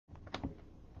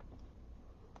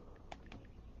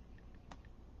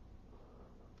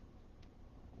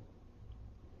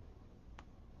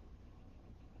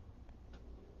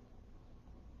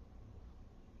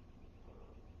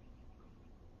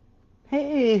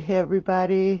Hey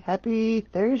everybody, happy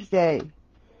Thursday.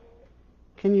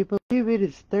 Can you believe it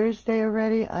is Thursday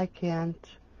already? I can't.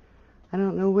 I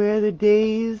don't know where the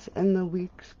days and the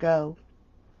weeks go.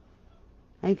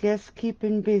 I guess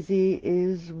keeping busy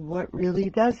is what really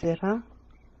does it, huh?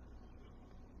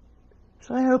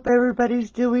 So I hope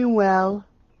everybody's doing well.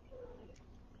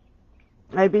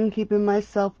 I've been keeping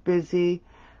myself busy.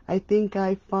 I think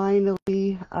I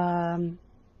finally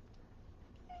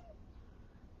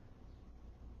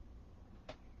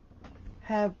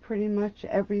have pretty much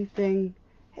everything,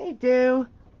 hey do,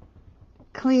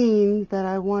 clean that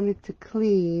I wanted to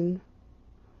clean.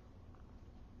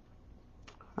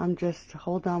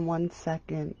 Hold on one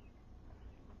second.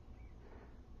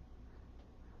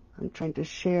 I'm trying to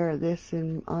share this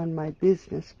on my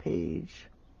business page.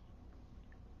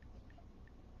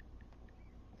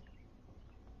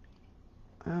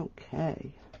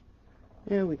 Okay,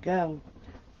 there we go.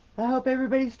 I hope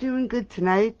everybody's doing good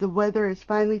tonight. The weather has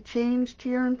finally changed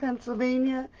here in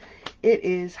Pennsylvania. It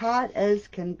is hot as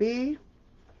can be.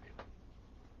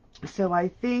 So I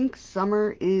think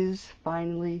summer is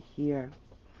finally here.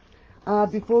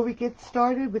 Before we get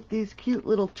started with these cute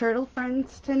little turtle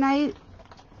friends tonight,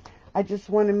 I just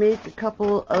want to make a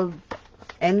couple of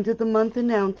end of the month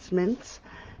announcements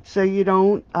so you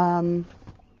don't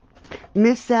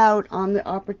miss out on the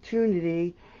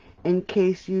opportunity in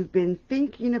case you've been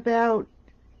thinking about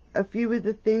a few of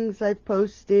the things I've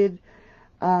posted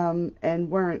and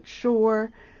weren't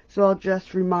sure. So I'll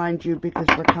just remind you because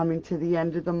we're coming to the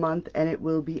end of the month and it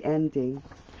will be ending.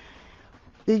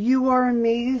 The You Are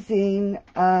Amazing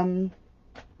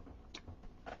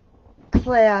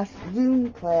class,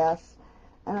 Zoom class,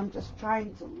 and I'm just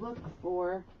trying to look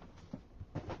for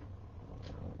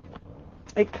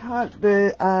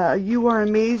the You Are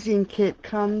Amazing kit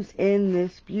comes in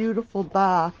this beautiful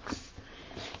box,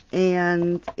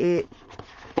 and it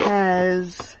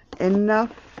has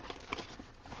enough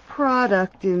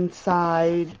product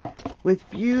inside with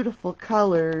beautiful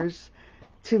colors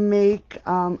to make,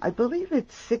 I believe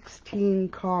it's 16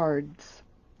 cards.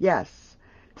 Yes,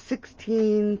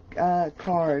 16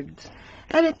 cards.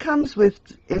 And it comes with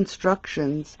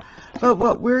instructions. But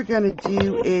what we're going to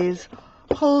do is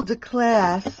hold a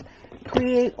class,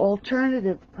 create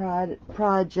alternative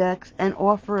projects, and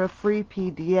offer a free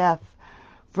PDF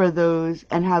for those,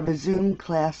 and have a Zoom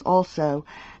class also.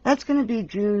 That's going to be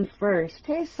June 1st.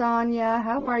 Hey, Sonia.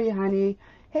 How are you, honey?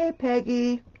 Hey,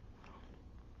 Peggy.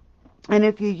 And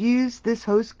if you use this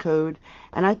host code,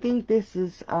 and I think this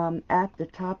is at the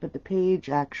top of the page,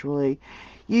 actually,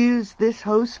 use this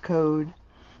host code,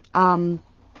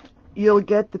 you'll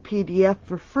get the PDF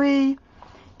for free,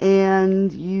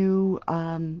 and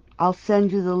I'll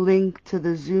send you the link to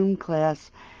the Zoom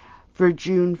class for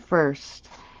June 1st.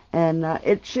 And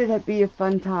it should be a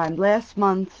fun time. Last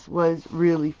month's was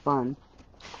really fun.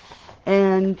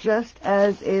 And just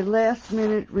as a last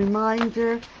minute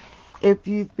reminder, if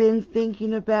you've been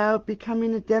thinking about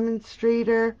becoming a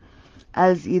demonstrator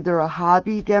as either a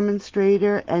hobby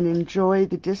demonstrator and enjoy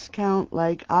the discount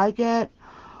like I get,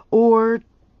 or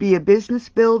be a business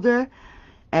builder,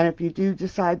 and if you do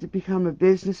decide to become a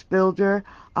business builder,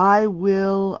 I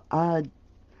will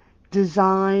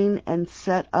design and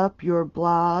set up your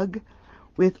blog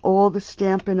with all the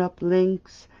Stampin' Up!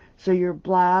 Links so your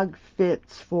blog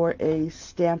fits for a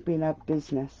Stampin' Up!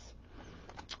 Business.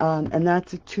 And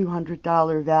that's a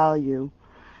 $200 value.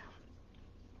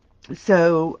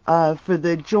 So for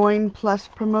the Join Plus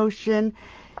promotion,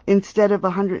 instead of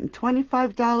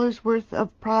 $125 worth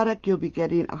of product, you'll be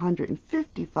getting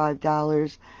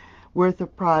 $155 worth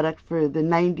of product for the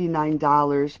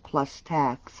 $99 plus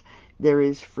tax. There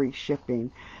is free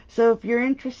shipping. So if you're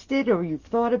interested or you've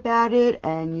thought about it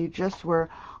and you just were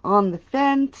on the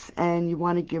fence and you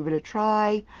want to give it a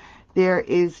try, there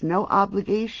is no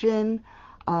obligation.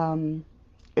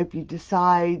 If you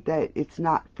decide that it's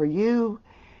not for you,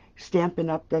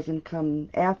 Stampin' Up! Doesn't come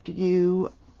after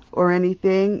you or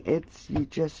anything. You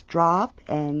just drop,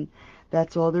 and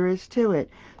that's all there is to it.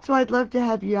 So I'd love to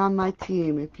have you on my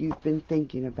team if you've been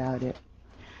thinking about it.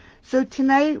 So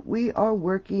tonight we are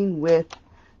working with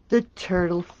the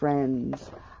Turtle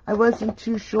Friends. I wasn't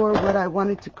too sure what I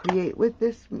wanted to create with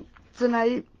this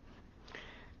tonight,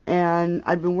 and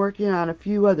I've been working on a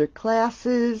few other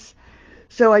classes.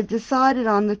 So I decided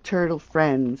on the Turtle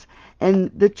Friends,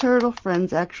 and the Turtle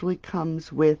Friends actually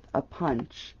comes with a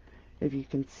punch, if you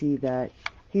can see that.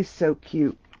 He's so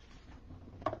cute.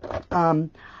 I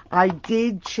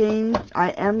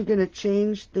am going to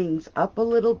change things up a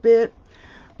little bit.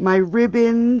 My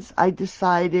ribbons, I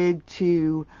decided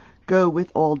to go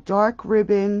with all dark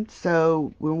ribbon,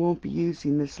 so we won't be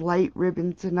using this light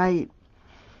ribbon tonight.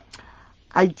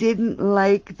 I didn't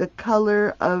like the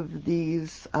color of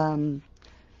these,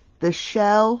 the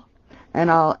shell,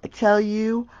 and I'll tell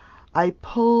you, I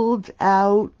pulled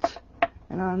out,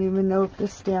 and I don't even know if the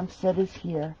stamp set is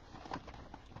here.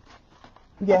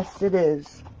 Yes, it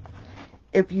is.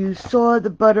 If you saw the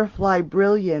Butterfly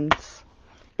Brilliance,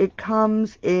 it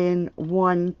comes in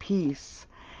one piece.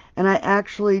 And I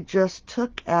actually just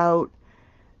took out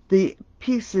the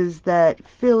pieces that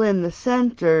fill in the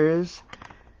centers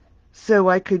so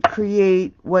I could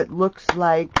create what looks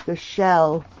like the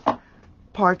shell,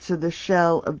 parts of the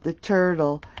shell of the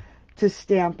turtle to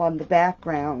stamp on the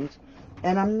background.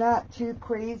 And I'm not too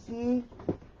crazy.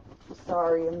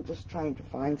 Sorry, I'm just trying to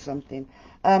find something.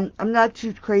 I'm not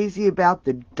too crazy about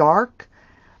the dark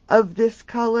of this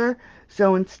color,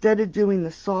 so instead of doing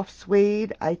the soft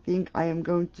suede, I think I am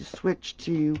going to switch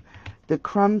to the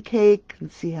crumb cake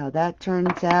and see how that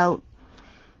turns out.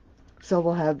 So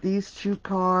we'll have these two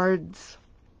cards.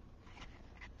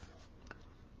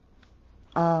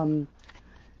 I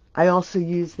also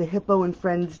use the Hippo and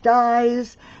Friends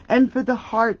dies, and for the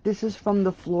heart, this is from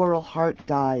the Floral Heart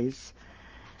dies.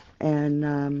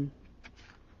 And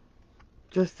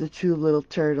just the two little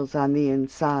turtles on the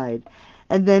inside.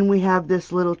 And then we have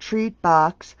this little treat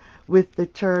box with the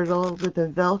turtle with a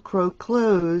Velcro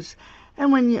close.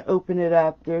 And when you open it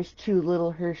up, there's two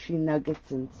little Hershey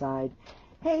nuggets inside.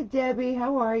 Hey, Debbie,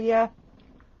 how are you?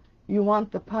 You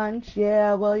want the punch?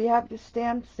 Yeah, well, you have the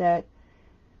stamp set.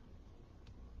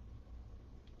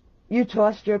 You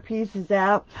tossed your pieces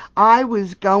out. I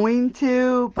was going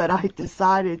to, but I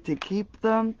decided to keep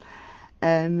them.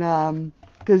 And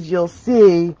because you'll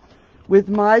see, with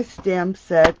my stamp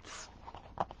sets,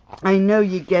 I know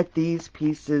you get these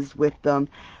pieces with them,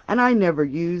 and I never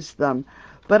use them.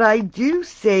 But I do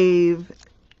save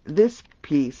this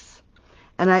piece,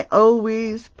 and I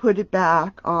always put it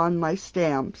back on my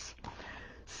stamps.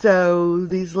 So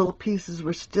these little pieces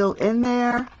were still in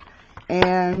there,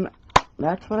 and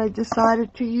that's what I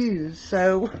decided to use.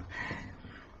 So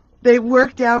they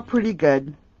worked out pretty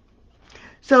good.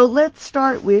 So let's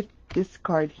start with this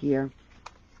card here.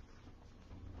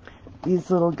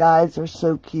 These little guys are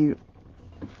so cute.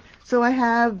 So I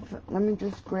have, let me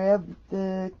just grab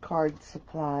the card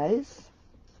supplies.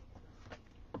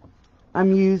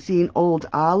 I'm using Old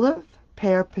Olive,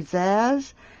 Pear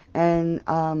Pizzazz, and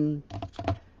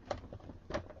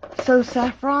So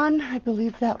Saffron, I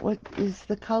believe that what is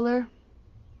the color.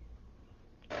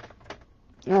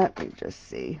 Let me just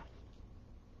see.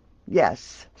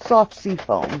 Yes, Soft Sea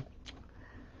Foam.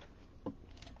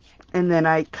 And then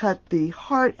I cut the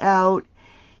heart out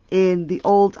in the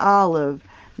Old Olive.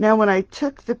 Now when I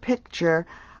took the picture,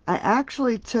 I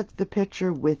actually took the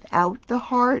picture without the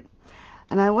heart,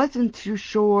 and I wasn't too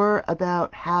sure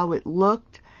about how it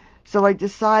looked, so I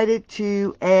decided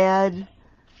to add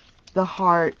the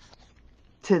heart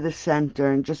to the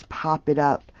center and just pop it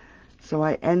up. So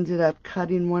I ended up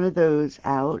cutting one of those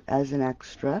out as an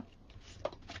extra.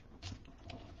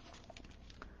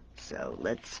 So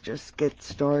let's just get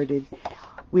started.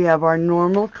 We have our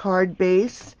normal card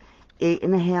base,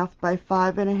 8.5 by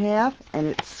 5.5, and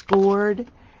it's scored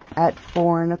at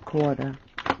 4 1/4.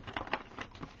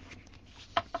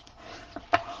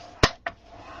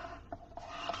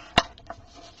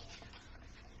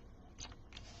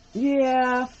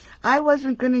 Yeah, I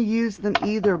wasn't going to use them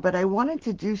either, but I wanted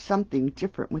to do something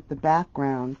different with the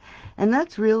background, and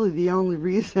that's really the only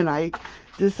reason I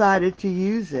decided to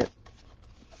use it.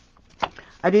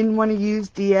 I didn't want to use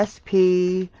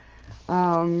DSP,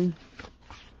 and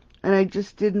I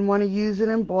just didn't want to use an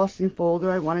embossing folder.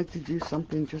 I wanted to do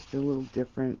something just a little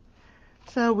different.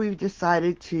 So we've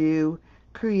decided to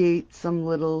create some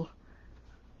little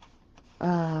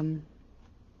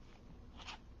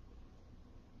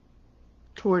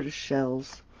tortoise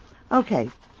shells. Okay,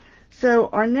 so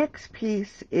our next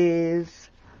piece is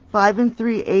 5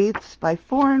 3/8 by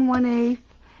 4 1/8,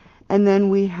 and then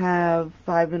we have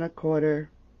 5 1/4.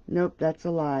 Nope, that's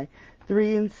a lie.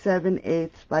 3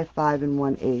 7/8 by 5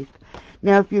 1/8.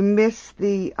 Now, if you miss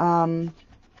the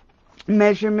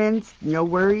measurements, no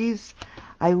worries.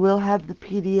 I will have the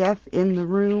PDF in the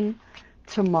room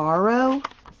tomorrow,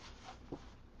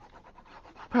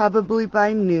 probably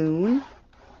by noon.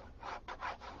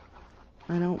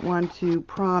 I don't want to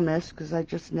promise because I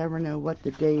just never know what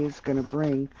the day is going to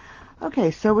bring.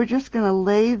 Okay, so we're just going to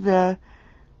lay the,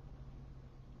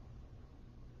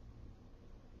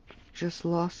 just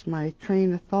lost my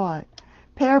train of thought,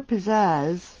 Pear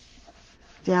Pizzazz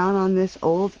down on this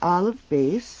Old Olive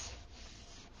base.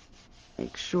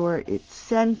 Make sure it's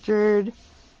centered.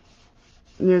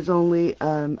 And there's only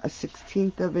a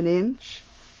 1/16 of an inch.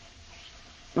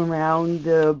 around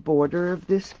the border of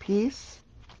this piece.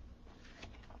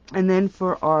 And then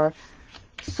for our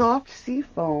soft sea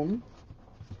foam,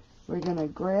 we're going to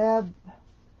grab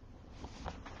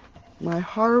my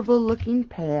horrible looking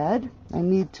pad. I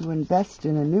need to invest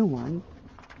in a new one.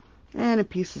 And a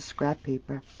piece of scrap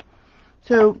paper.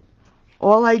 So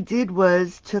all I did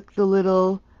was took the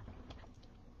little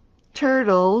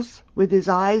turtles with his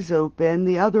eyes open.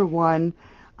 The other one,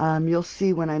 you'll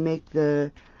see when I make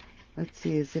the, let's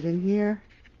see, is it in here?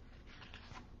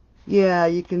 Yeah,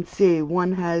 you can see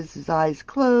one has his eyes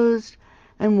closed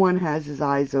and one has his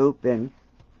eyes open.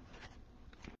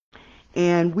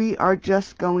 And we are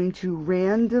just going to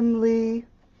randomly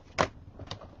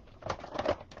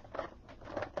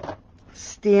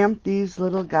stamp these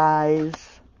little guys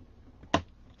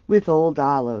with Old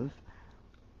Olive.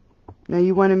 Now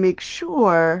you want to make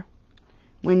sure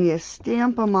when you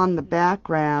stamp them on the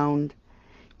background,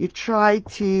 you try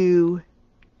to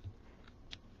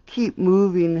keep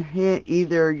moving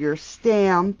either your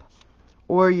stamp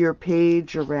or your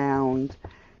page around,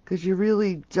 because you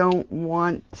really don't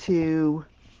want to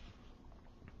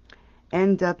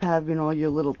end up having all your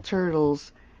little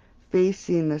turtles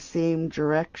facing the same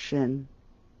direction.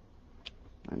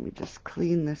 Let me just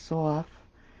clean this off.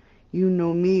 You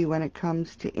know me when it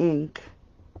comes to ink.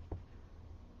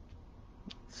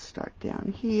 Let's start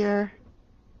down here.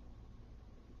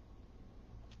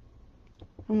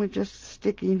 And we're just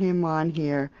sticking him on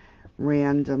here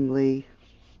randomly.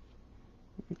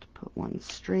 Let's put one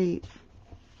straight.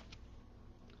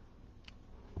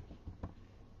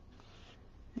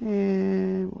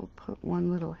 And we'll put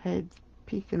one little head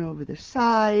peeking over the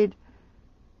side.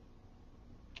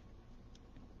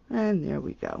 And there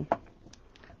we go.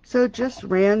 So just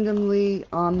randomly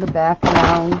on the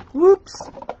background. Whoops.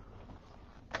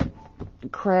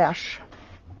 Crash.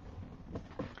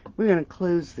 We're going to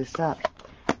close this up.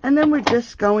 And then we're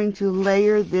just going to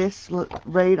layer this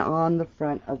right on the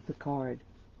front of the card.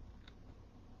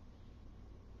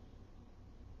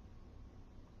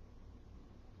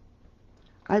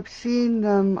 I've seen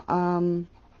them,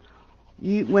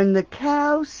 when the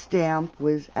cow stamp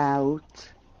was out,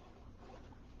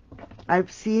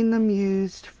 I've seen them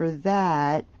used for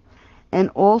that, and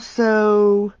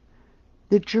also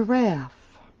the giraffe.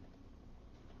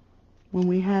 When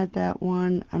we had that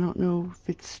one, I don't know if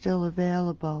it's still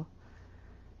available.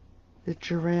 The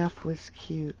giraffe was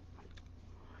cute.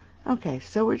 Okay,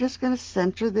 so we're just going to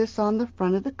center this on the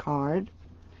front of the card.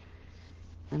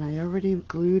 And I already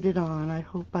glued it on. I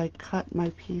hope I cut my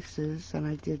pieces, and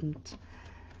I didn't.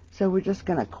 So we're just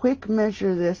going to quick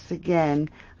measure this again.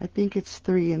 I think it's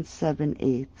 3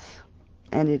 7/8,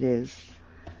 and it is.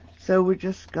 So we're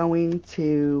just going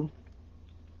to,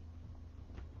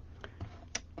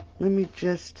 let me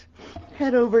just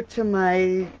head over to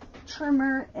my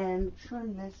trimmer and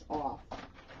trim this off,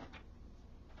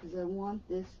 because I want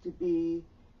this to be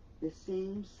the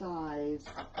same size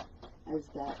as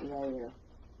that layer.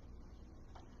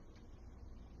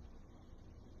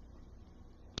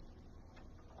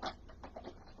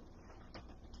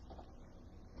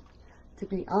 To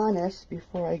be honest,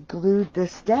 before I glued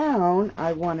this down,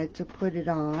 I wanted to put it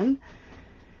on.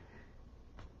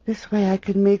 This way I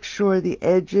could make sure the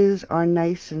edges are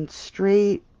nice and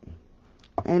straight.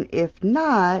 And if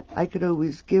not, I could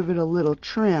always give it a little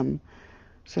trim.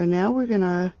 So now we're going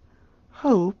to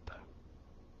hope.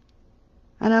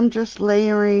 And I'm just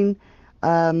layering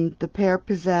the pear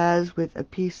pizzazz with a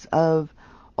piece of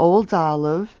Old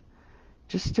Olive,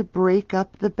 just to break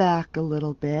up the back a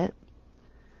little bit.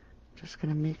 Just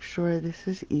going to make sure this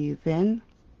is even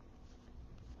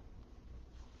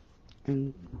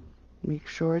and make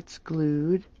sure it's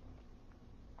glued.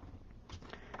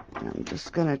 And I'm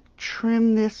just going to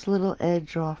trim this little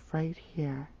edge off right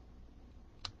here.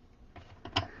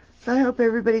 So I hope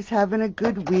everybody's having a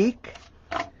good week.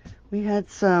 We had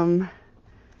some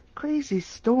crazy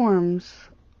storms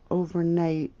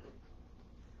overnight.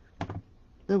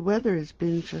 The weather has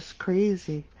been just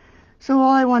crazy. So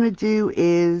all I want to do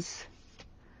is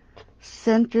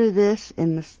center this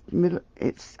in the middle.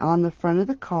 It's on the front of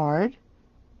the card.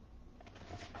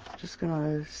 Just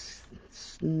gonna,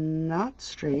 it's not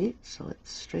straight, so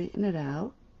let's straighten it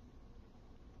out.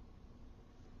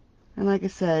 And like I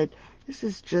said, this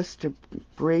is just to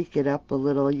break it up a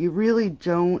little. You really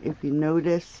don't, if you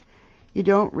notice, you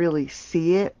don't really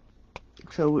see it,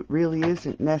 so it really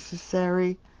isn't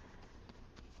necessary.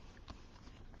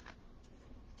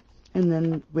 And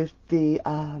then with the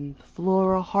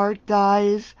floral heart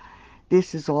dies,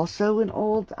 this is also an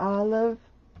Old Olive.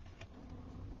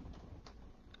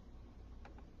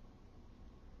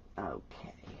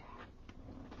 Okay.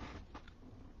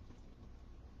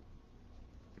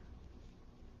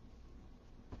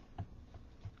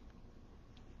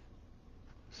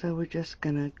 So we're just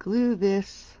going to glue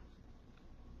this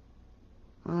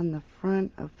on the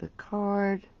front of the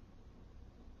card.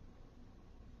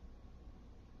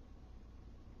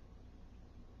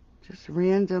 Just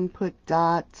random put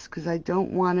dots because I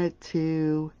don't want it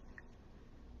to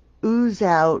ooze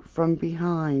out from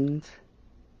behind.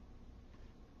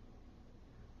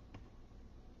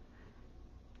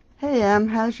 Hey Em,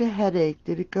 how's your headache?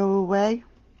 Did it go away?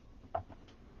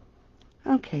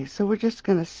 Okay, so we're just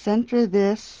going to center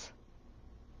this.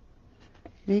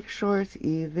 Make sure it's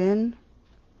even.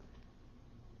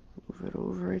 Move it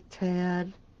over a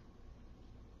tad.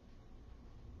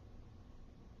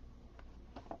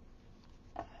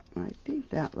 I think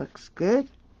that looks good.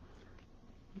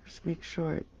 Just make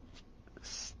sure it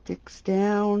sticks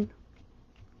down.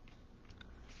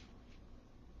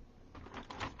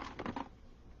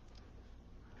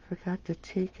 Forgot to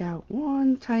take out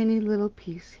one tiny little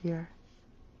piece here.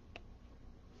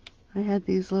 I had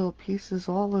these little pieces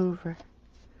all over.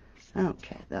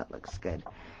 Okay, that looks good.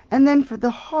 And then for the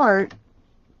heart,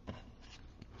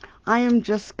 I am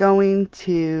just going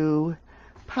to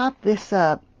pop this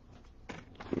up.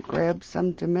 Grab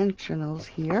some dimensionals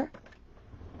here.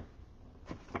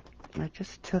 I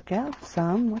just took out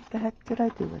some. What the heck did I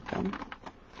do with them?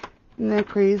 Isn't that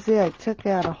crazy? I took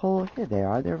out a whole... Here they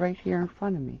are. They're right here in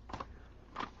front of me.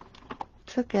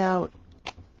 Took out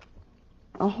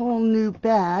a whole new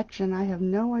batch, and I have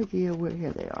no idea where...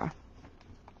 Here they are.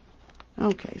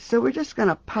 Okay, so we're just going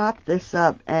to pop this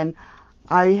up, and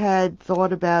I had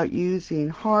thought about using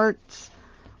hearts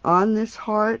on this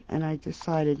heart, and I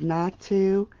decided not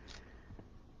to.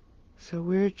 So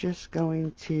we're just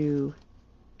going to...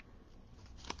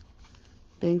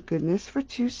 Thank goodness for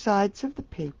two sides of the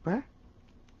paper.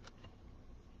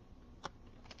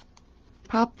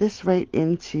 Pop this right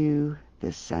into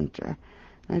the center.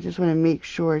 I just want to make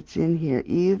sure it's in here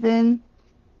even.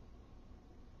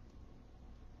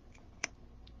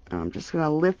 I'm just going to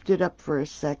lift it up for a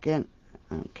second.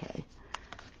 Okay.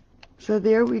 So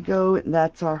there we go.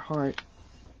 That's our heart.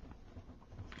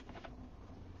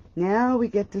 Now we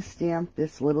get to stamp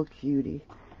this little cutie.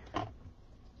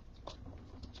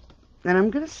 And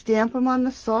I'm going to stamp him on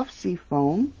the soft sea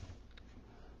foam.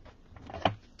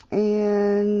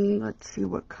 And let's see,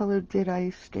 what color did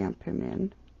I stamp him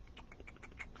in?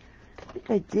 I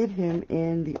think I did him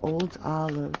in the old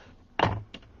olive.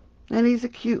 And he's a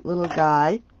cute little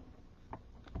guy.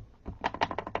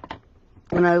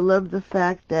 And I love the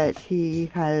fact that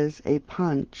he has a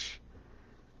punch.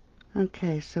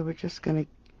 Okay, so we're just going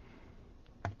to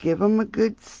give him a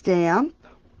good stamp.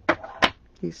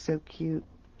 He's so cute.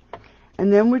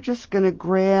 And then we're just going to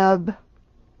grab,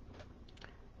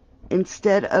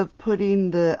 instead of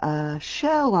putting the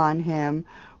shell on him,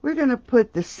 we're going to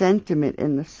put the sentiment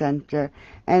in the center.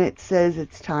 And it says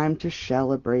it's time to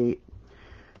celebrate.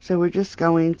 So we're just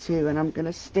going to, and I'm going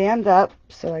to stand up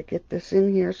so I get this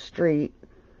in here straight.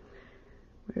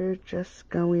 We're just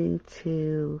going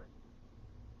to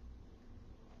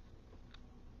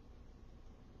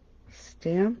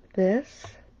stamp this.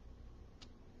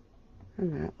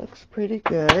 And that looks pretty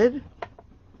good.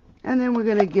 And then we're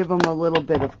going to give him a little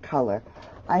bit of color.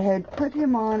 I had put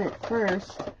him on at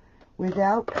first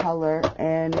without color,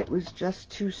 and it was just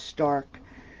too stark.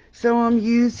 So I'm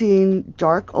using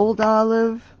dark old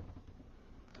olive,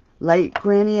 light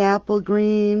granny apple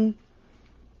green,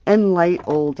 and light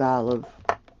old olive.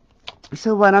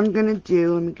 So what I'm going to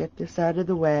do, let me get this out of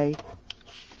the way.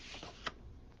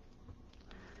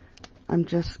 I'm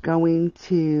just going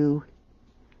to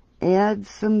add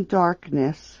some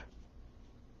darkness,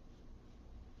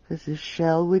 because his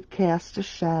shell would cast a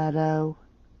shadow,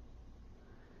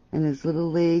 and his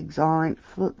little legs aren't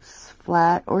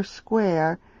flat or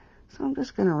square, so I'm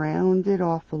just going to round it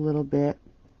off a little bit,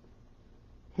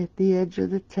 hit the edge of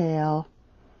the tail,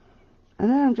 and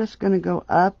then I'm just going to go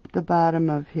up the bottom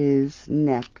of his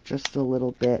neck just a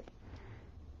little bit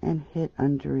and hit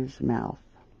under his mouth.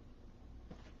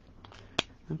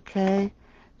 Okay.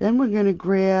 Then we're going to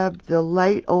grab the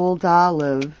light old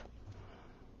olive,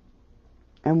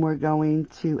 and we're going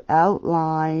to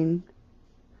outline.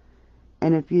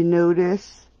 And if you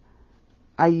notice,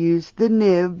 I use the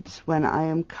nibs when I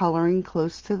am coloring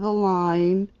close to the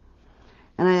line.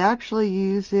 And I actually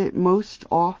use it most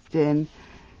often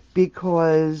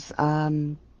because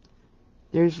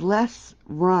there's less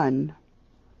run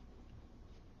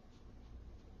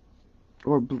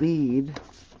or bleed.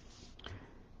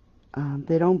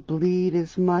 They don't bleed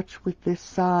as much with this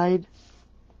side.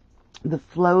 The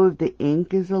flow of the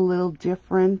ink is a little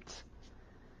different.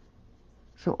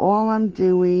 So all I'm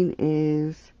doing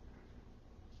is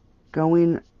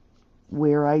going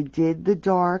where I did the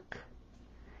dark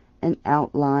and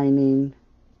outlining,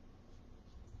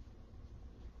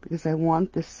 because I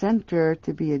want the center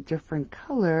to be a different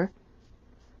color,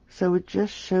 so it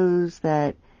just shows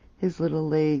that his little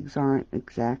legs aren't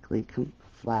exactly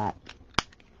flat.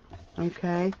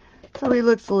 Okay, so he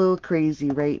looks a little crazy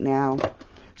right now.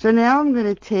 So now I'm going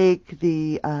to take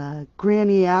the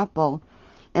Granny Apple,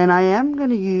 and I am going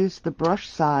to use the brush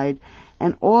side,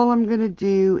 and all I'm going to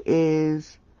do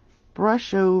is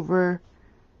brush over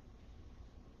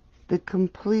the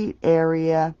complete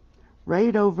area,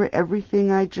 right over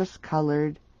everything I just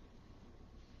colored.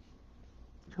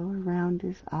 Go around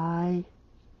his eye,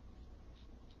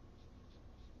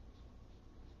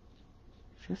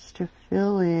 just to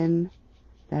fill in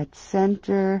that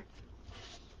center,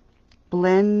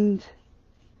 blend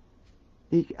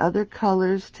the other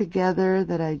colors together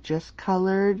that I just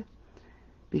colored,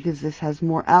 because this has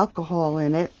more alcohol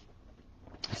in it,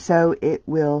 so it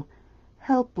will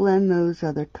help blend those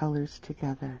other colors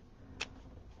together.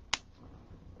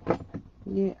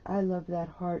 Yeah, I love that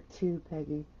heart too,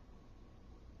 Peggy.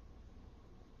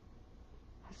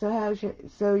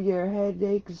 So your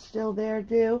headache is still there,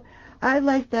 too? I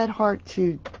like that heart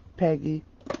too, Peggy.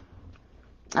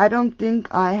 I don't think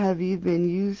I have even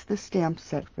used the stamp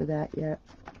set for that yet.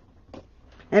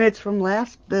 And it's from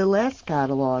the last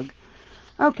catalog.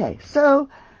 Okay, so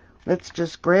let's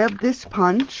just grab this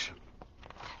punch.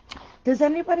 Does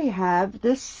anybody have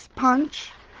this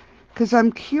punch? Because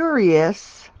I'm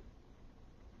curious.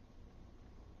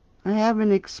 I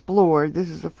haven't explored. This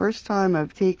is the first time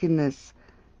I've taken this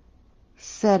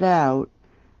set out,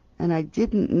 and I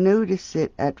didn't notice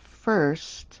it at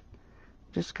first.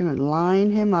 Just going to line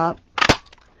him up.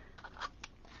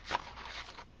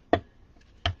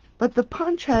 But the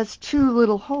punch has two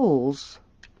little holes.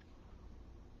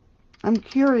 I'm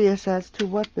curious as to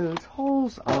what those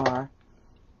holes are,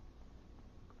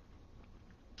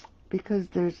 because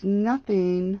there's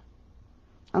nothing,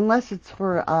 unless it's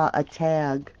for a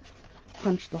tag.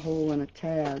 Punch the hole in a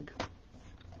tag.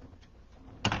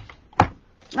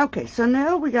 Okay, so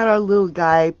now we got our little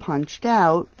guy punched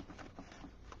out.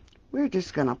 We're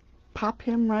just going to pop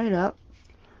him right up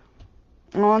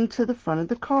onto the front of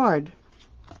the card.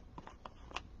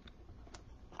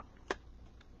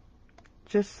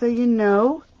 Just so you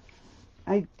know,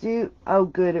 I do... Oh,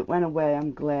 good, it went away.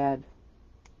 I'm glad.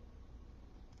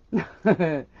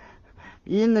 You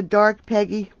in the dark,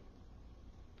 Peggy?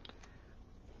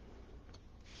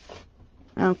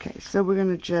 Okay, so we're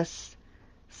going to just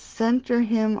center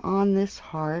him on this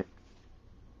heart.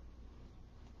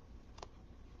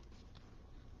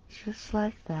 Just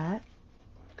like that.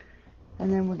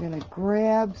 And then we're going to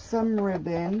grab some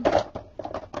ribbon.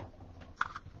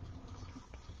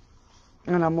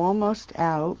 And I'm almost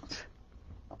out.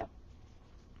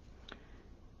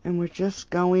 And we're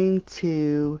just going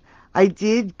to... I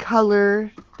did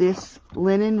color this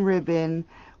linen ribbon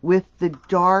with the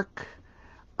dark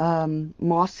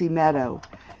Mossy Meadow,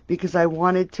 because I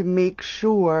wanted to make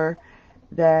sure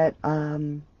that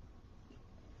the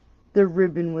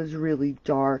ribbon was really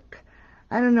dark.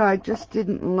 I don't know, I just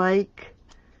didn't like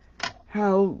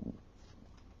how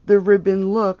the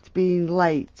ribbon looked being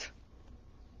light.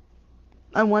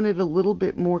 I wanted a little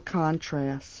bit more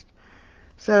contrast.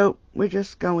 So we're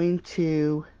just going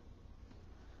to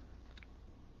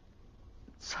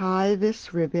tie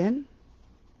this ribbon.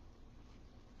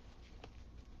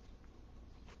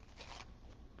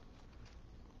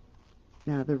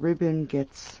 Now the ribbon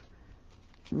gets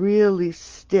really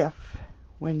stiff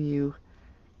when you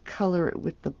color it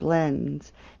with the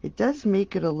blends. It does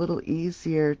make it a little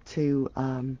easier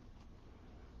to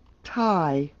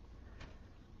tie.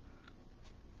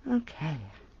 Okay.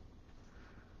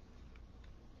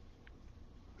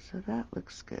 So that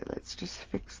looks good. Let's just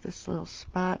fix this little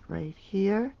spot right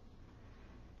here.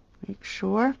 Make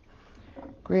sure.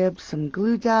 Grab some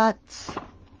glue dots.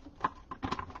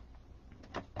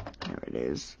 There it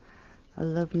is. I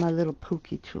love my little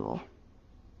pokey tool.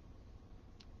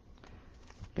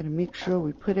 Gotta make sure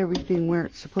we put everything where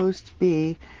it's supposed to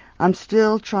be. I'm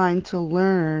still trying to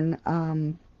learn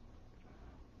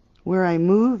where I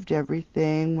moved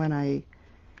everything when I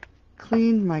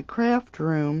cleaned my craft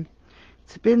room.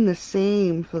 It's been the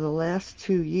same for the last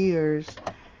 2 years,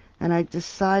 and I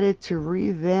decided to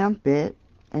revamp it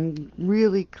and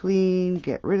really clean,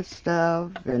 get rid of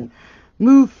stuff, and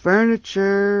move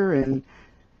furniture, and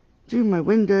do my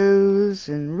windows,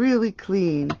 and really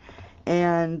clean.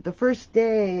 And the first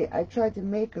day I tried to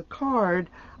make a card,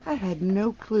 I had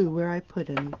no clue where I put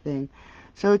anything.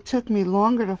 So it took me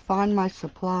longer to find my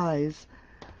supplies.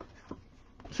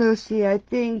 So see, I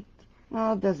think,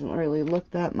 well, it doesn't really look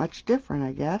that much different,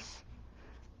 I guess.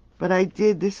 But I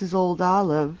did, this is Old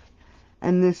Olive,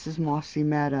 and this is Mossy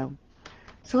Meadow.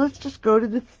 So let's just go to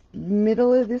the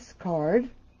middle of this card.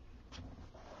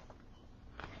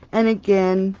 And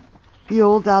again, the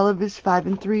Old Olive is 5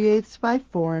 3/8 by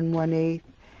 4 1/8,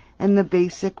 and the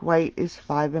basic white is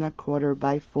 5 1/4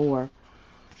 by 4.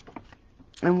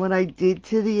 And what I did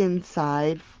to the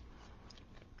inside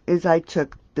is I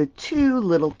took the two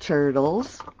little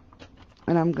turtles,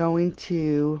 and I'm going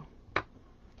to,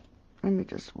 let me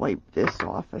just wipe this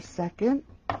off a second.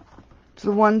 So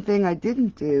the one thing I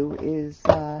didn't do is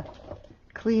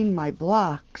clean my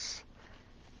blocks.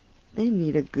 They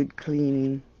need a good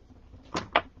cleaning.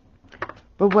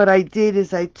 But what I did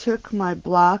is I took my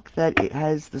block that it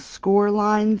has the score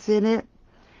lines in it,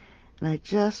 and I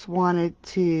just wanted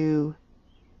to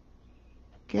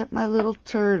get my little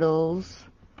turtles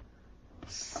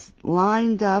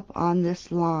lined up on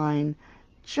this line,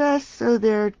 just so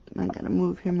they're, I'm going to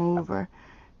move him over,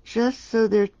 just so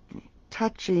they're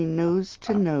touching nose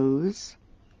to nose.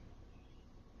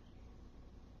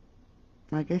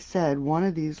 Like I said, one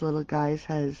of these little guys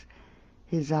has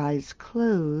his eyes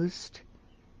closed,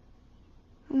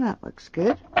 and that looks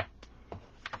good.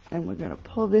 And we're going to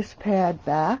pull this pad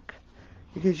back,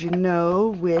 because you know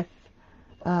with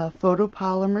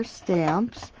photopolymer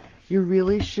stamps, you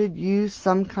really should use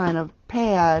some kind of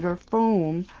pad or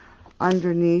foam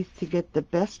underneath to get the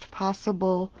best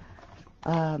possible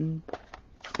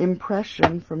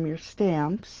impression from your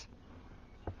stamps.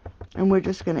 And we're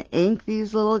just going to ink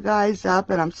these little guys up,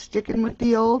 and I'm sticking with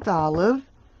the Old Olive.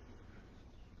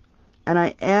 And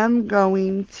I am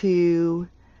going to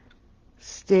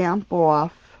stamp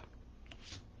off,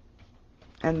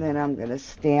 and then I'm going to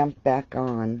stamp back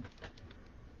on.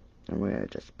 And we're going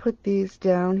to just put these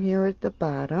down here at the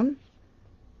bottom.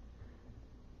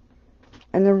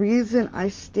 And the reason I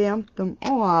stamped them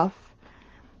off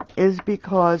is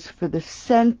because for the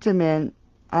sentiment,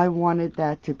 I wanted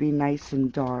that to be nice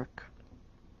and dark.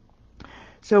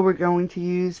 So we're going to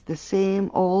use the same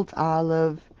Old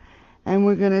Olive, and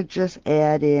we're going to just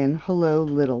add in Hello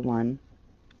Little One.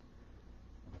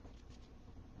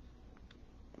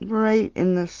 Right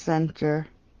in the center.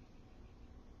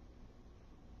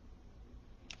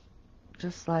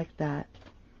 Just like that.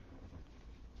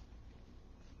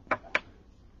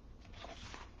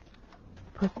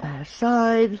 Put that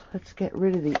aside. Let's get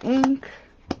rid of the ink.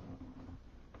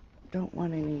 Don't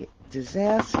want any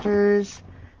disasters.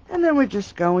 And then we're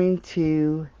just going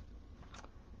to,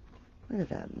 look at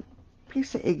that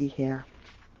piece of Iggy hair.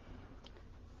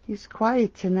 He's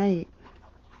quiet tonight.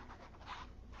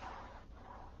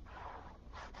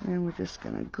 And we're just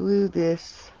going to glue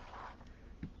this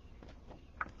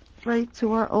right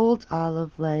to our Old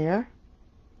Olive layer.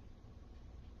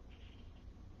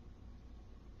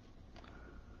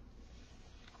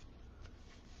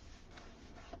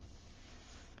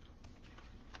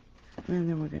 And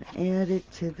then we're going to add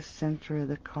it to the center of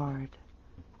the card.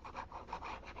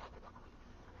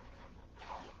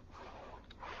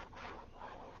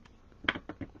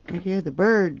 I hear the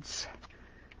birds.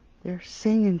 They're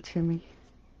singing to me.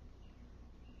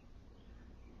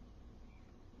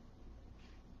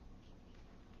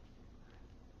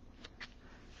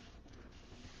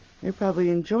 They're probably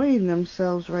enjoying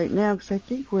themselves right now, because I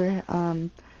think we're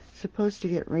supposed to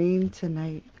get rain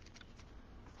tonight.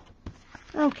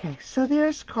 Okay, so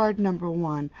there's card number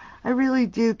 1. I really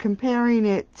do, comparing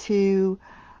it to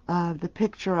the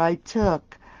picture I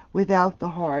took without the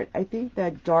heart, I think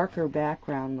that darker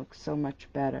background looks so much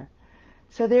better.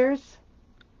 So there's,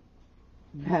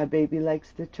 baby likes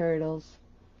the turtles.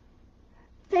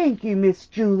 Thank you, Miss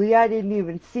Julie. I didn't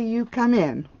even see you come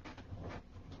in.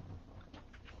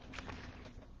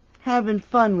 Having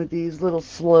fun with these little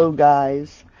slow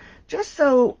guys. Just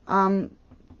so,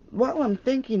 while I'm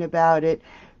thinking about it,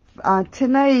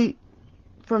 tonight,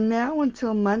 from now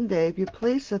until Monday, if you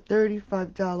place a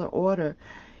 $35 order,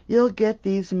 you'll get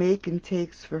these make and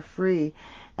takes for free.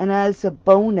 And as a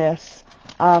bonus,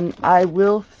 I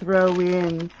will throw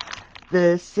in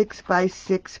the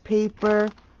 6x6 paper,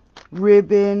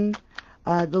 ribbon,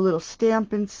 the little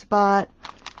Stampin' Spot,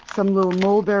 some little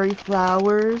mulberry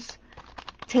flowers,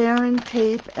 tear-in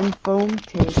tape, and foam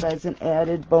tape as an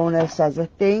added bonus, as a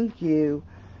thank you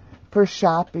for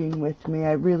shopping with me.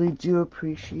 I really do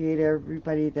appreciate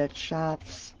everybody that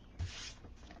shops.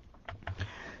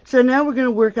 So now we're going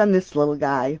to work on this little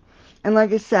guy. And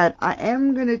like I said, I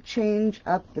am going to change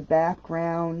up the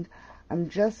background. I'm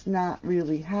just not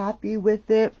really happy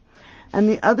with it. And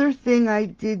the other thing I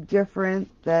did different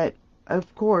that,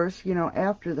 of course, you know,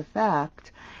 after the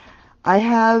fact, I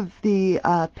have the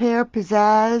Pear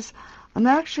Pizzazz. I'm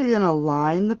actually going to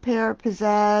line the Pear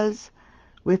Pizzazz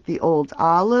with the Old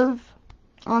Olive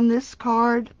on this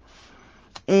card.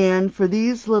 And for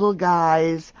these little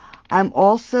guys, I'm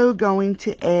also going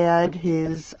to add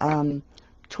his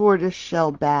tortoise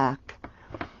shell back.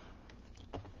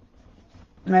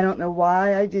 I don't know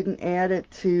why I didn't add it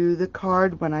to the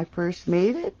card when I first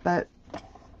made it, but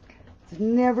it's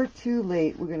never too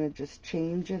late. We're going to just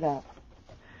change it up.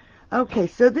 Okay,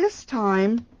 so this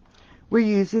time we're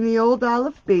using the Old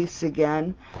Olive base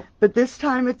again, but this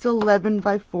time it's 11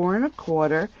 by 4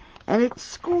 1/4, and it's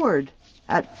scored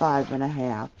at 5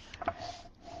 1/2.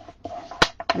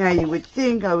 Now you would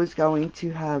think I was going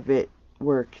to have it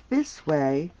work this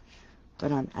way,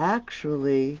 but I'm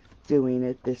actually doing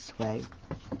it this way.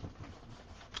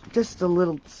 Just a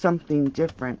little something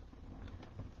different.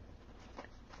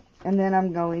 And then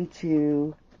I'm going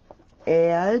to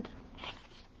add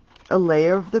a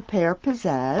layer of the Pear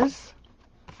Pizzazz.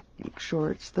 Make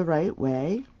sure it's the right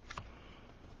way.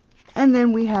 And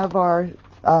then we have our,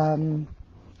 I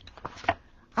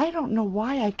don't know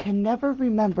why I can never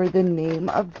remember the name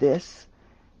of this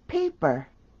paper.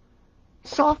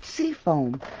 Soft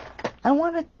Seafoam. I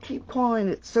want to keep calling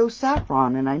it So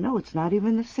Saffron, and I know it's not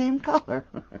even the same color.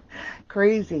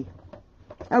 Crazy.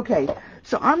 Okay,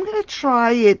 so I'm going to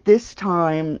try it this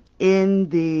time in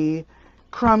the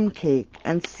crumb cake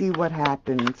and see what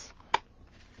happens.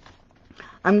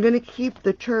 I'm going to keep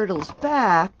the turtles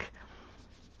back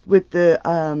with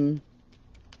the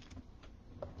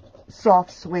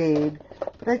soft suede,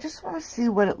 but I just want to see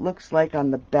what it looks like on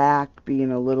the back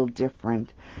being a little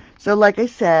different. So like I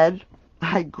said,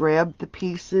 I grabbed the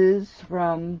pieces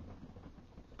from,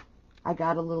 I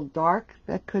got a little dark.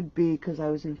 That could be because I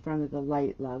was in front of the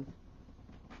light, love.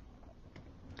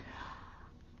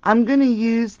 I'm going to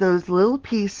use those little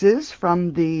pieces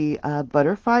from the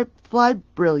Butterfly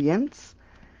Brilliance,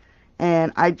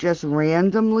 and I just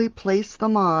randomly place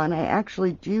them on. I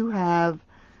actually do have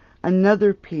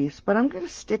another piece, but I'm going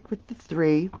to stick with the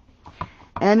 3.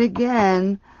 And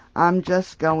again, I'm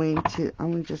just going to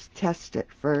test it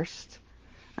first.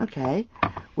 Okay,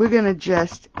 we're going to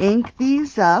just ink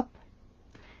these up,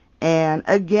 and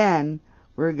again,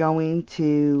 we're going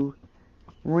to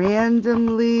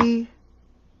randomly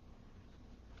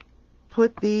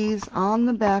put these on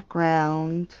the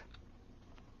background,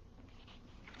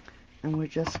 and we're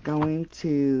just going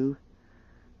to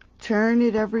turn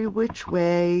it every which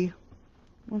way.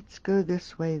 Let's go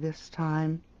this way this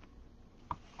time.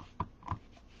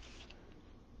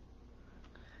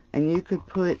 And you could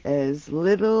put as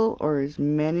little or as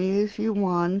many as you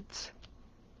want.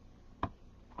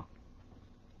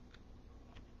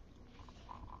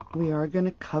 We are going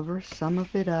to cover some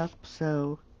of it up,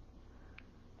 so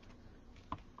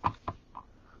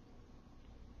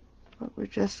but we're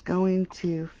just going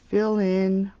to fill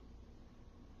in.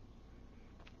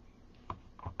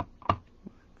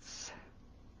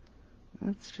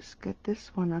 Let's just get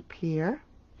this one up here.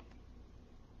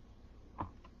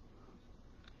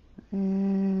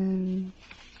 And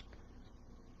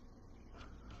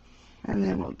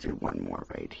then we'll do one more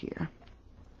right here.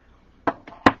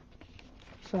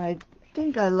 So I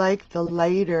think I like the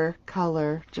lighter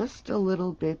color just a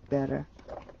little bit better.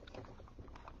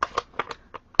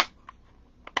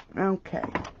 Okay,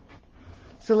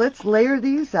 so let's layer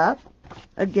these up.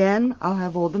 Again, I'll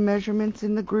have all the measurements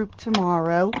in the group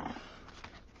tomorrow.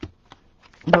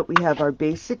 But we have our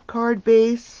basic card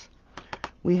base.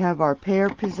 We have our Pear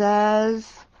Pizzazz,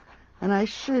 and I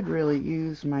should really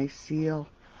use my seal.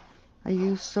 I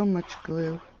use so much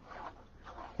glue.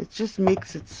 It just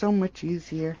makes it so much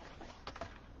easier.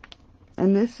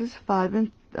 And this is 5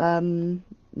 and,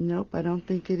 nope, I don't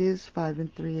think it is 5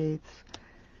 3/8.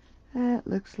 It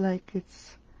looks like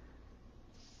it's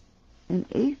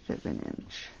 1/8 of an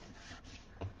inch.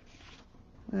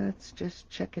 Let's just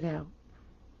check it out.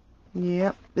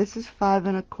 Yep, this is 5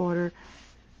 1/4.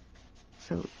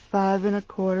 So 5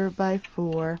 1/4 by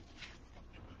 4.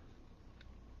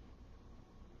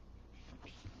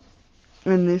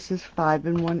 And this is 5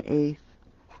 1/8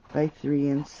 by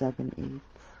 3 7/8.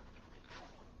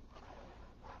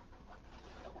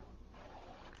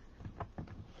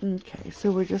 Okay,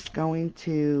 so we're just going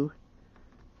to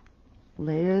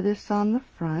layer this on the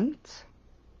front.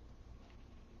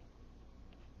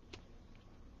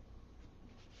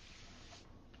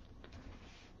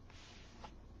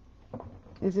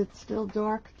 Is it still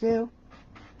dark, too?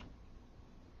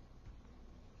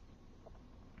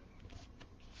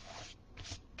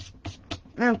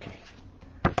 Okay,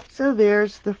 so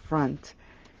there's the front.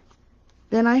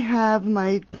 Then I have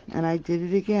my, and I did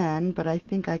it again, but I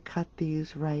think I cut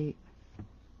these right.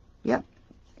 Yep.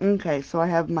 Okay, so I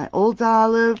have my Old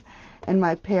Olive and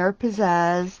my Pear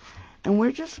Pizzazz, And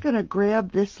we're just going to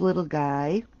grab this little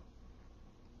guy.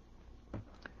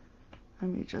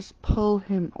 Let me just pull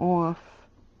him off.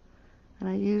 And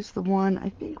I use the one, I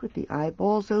think, with the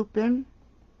eyeballs open.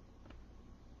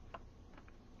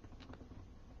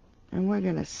 And we're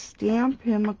going to stamp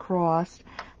him across.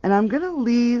 And I'm going to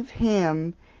leave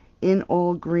him in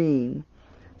all green.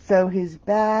 So his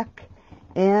back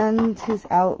and his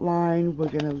outline we're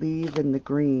going to leave in the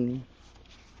green.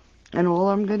 And all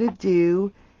I'm going to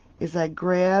do is I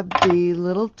grab the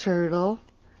little turtle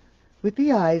with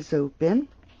the eyes open.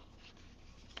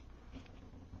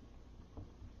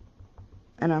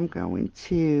 And I'm going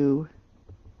to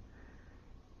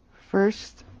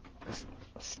first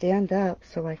stand up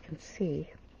so I can see.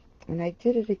 And I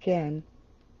did it again.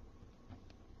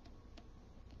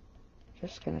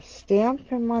 Just going to stamp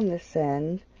him on this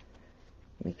end.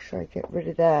 Make sure I get rid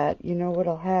of that. You know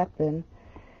what'll happen.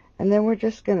 And then we're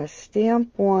just going to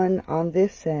stamp one on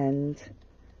this end.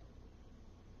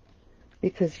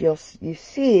 Because you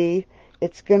see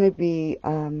it's going to be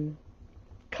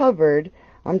covered.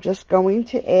 I'm just going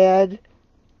to add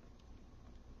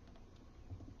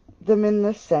them in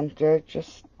the center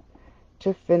just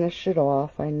to finish it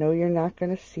off. I know you're not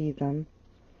going to see them.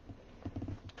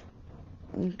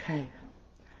 Okay.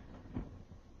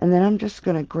 And then I'm just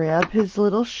going to grab his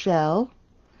little shell.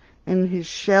 And his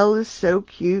shell is so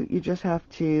cute. You just have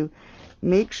to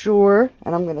make sure,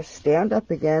 and I'm going to stand up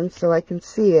again so I can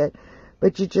see it,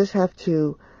 but you just have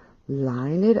to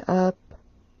line it up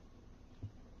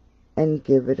and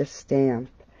give it a stamp.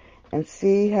 And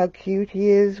see how cute he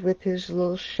is with his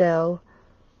little shell.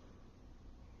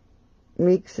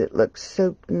 Makes it look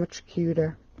so much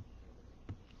cuter.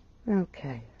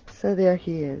 Okay, so there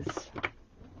he is.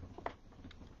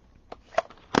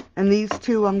 And these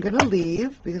two I'm going to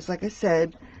leave because, like I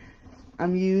said,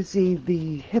 I'm using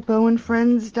the Hippo and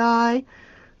Friends die,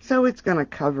 so it's going to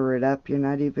cover it up. You're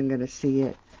not even going to see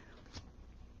it.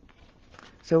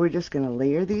 So we're just going to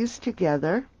layer these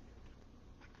together.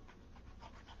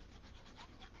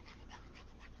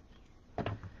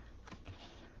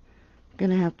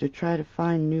 Going to have to try to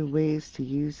find new ways to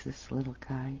use this little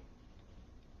guy,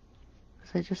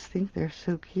 because I just think they're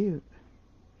so cute.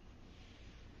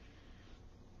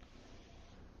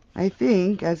 I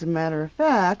think, as a matter of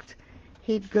fact,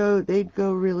 they'd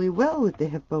go really well with the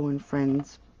Hippo and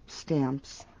Friends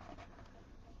stamps.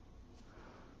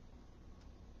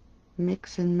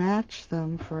 Mix and match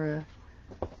them for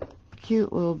a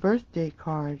cute little birthday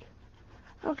card.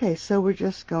 Okay, so we're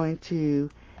just going to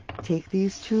take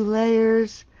these two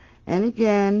layers, and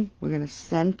again, we're going to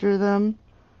center them,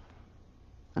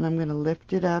 and I'm going to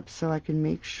lift it up so I can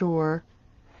make sure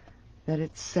that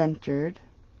it's centered.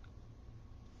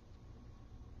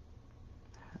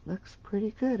 That looks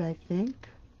pretty good, I think.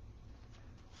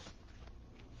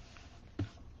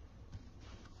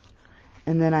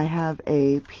 And then I have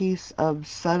a piece of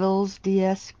Subtles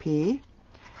DSP.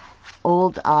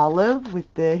 Old Olive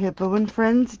with the Hippo and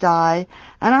Friends die,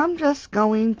 and I'm just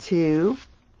going to,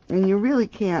 and you really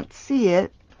can't see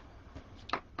it,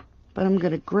 but I'm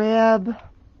going to grab,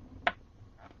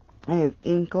 I have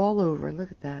ink all over, look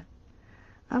at that.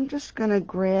 I'm just going to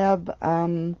grab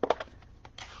the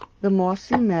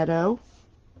Mossy Meadow,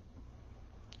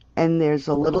 and there's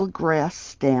a little grass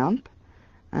stamp,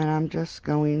 and I'm just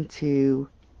going to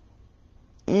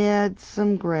add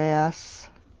some grass.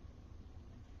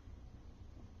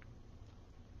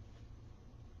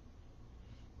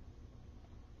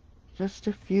 Just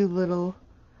a few little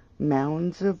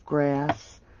mounds of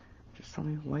grass. Just let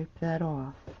me wipe that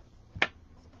off.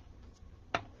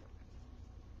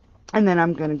 And then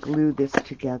I'm going to glue this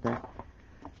together.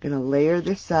 I'm going to layer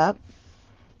this up.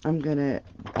 I'm going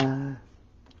to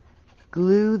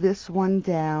glue this one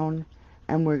down,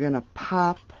 and we're going to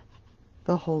pop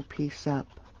the whole piece up.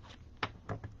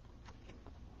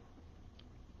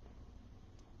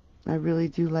 I really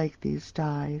do like these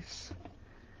dies.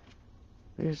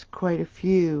 There's quite a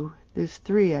few. There's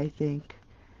 3, I think.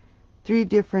 3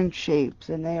 different shapes,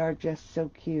 and they are just so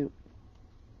cute.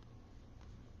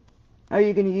 Are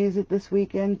you going to use it this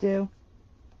weekend, too?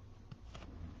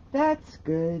 That's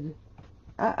good.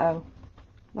 Uh-oh.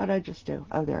 What'd I just do?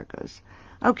 Oh, there it goes.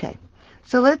 Okay.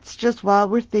 So let's just, while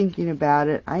we're thinking about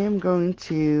it, I am going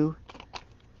to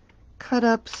cut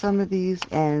up some of these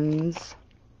ends.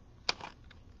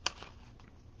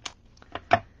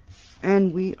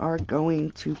 And we are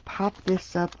going to pop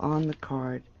this up on the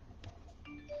card.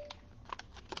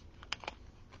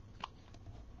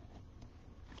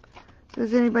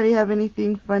 Does anybody have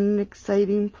anything fun and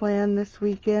exciting planned this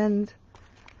weekend?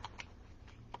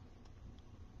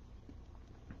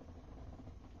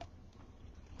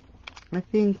 I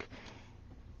think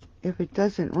if it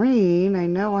doesn't rain, I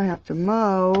know I have to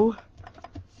mow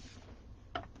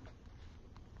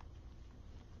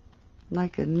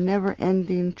like a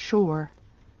never-ending chore.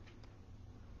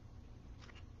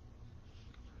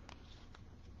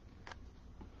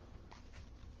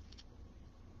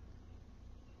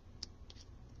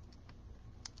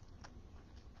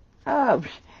 Oh,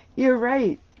 you're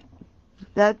right.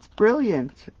 That's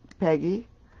brilliant, Peggy.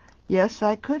 Yes,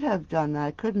 I could have done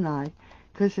that, couldn't I?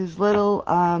 Because his little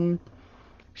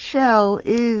shell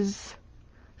is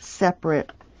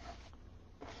separate.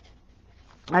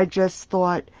 I just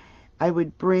thought I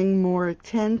would bring more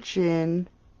attention.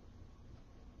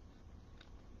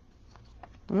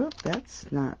 Oop,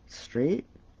 that's not straight.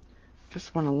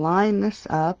 Just want to line this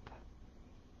up.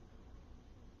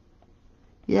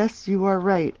 Yes, you are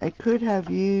right. I could have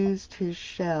used his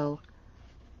shell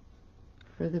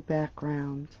for the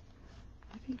background.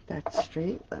 I think that's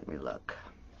straight. Let me look.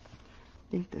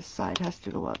 I think this side has to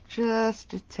go up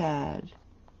just a tad.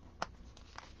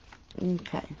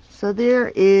 Okay, so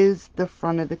there is the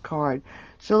front of the card.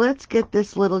 So let's get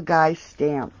this little guy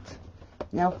stamped.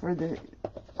 Now for the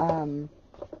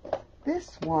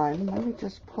this one, let me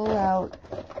just pull out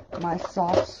my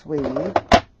soft suede.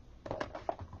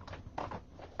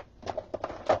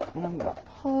 And I'm going to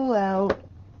pull out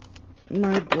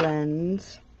my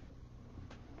blends.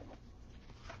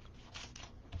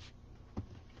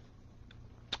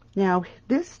 Now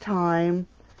this time,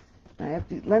 I have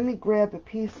to, let me grab a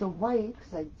piece of white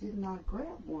because I did not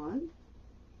grab one.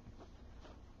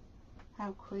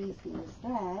 How crazy is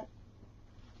that?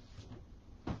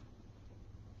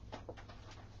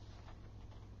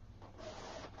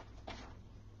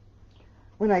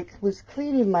 When I was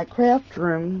cleaning my craft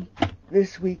room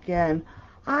this weekend,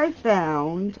 I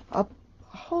found a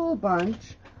whole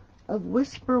bunch of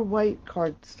Whisper White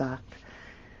cardstock.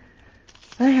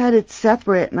 I had it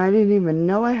separate and I didn't even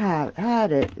know I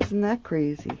had it. Isn't that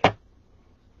crazy?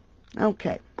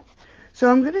 Okay,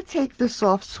 so I'm going to take the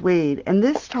soft suede, and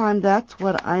this time that's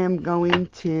what I am going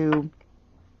to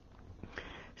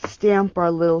stamp our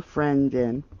little friend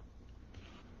in.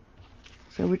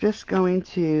 So we're just going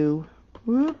to,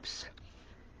 whoops,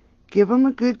 give him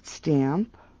a good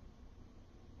stamp.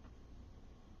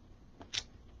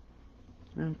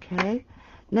 Okay,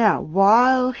 now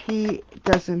while he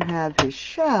doesn't have his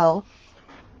shell,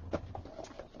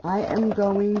 I am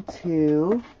going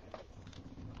to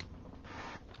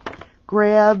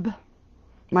grab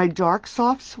my dark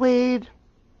soft suede,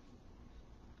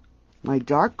 my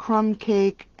dark crumb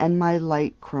cake, and my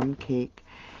light crumb cake.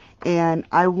 And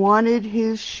I wanted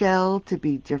his shell to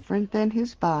be different than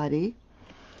his body.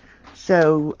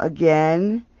 So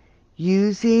again,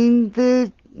 using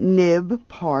the nib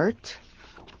part,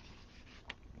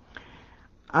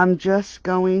 I'm just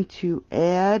going to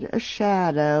add a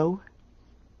shadow.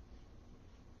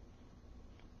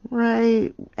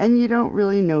 Right, and you don't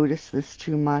really notice this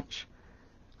too much.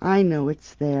 I know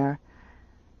it's there.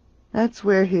 That's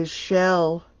where his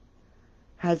shell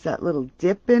has that little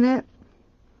dip in it.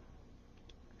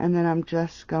 And then I'm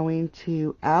just going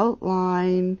to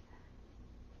outline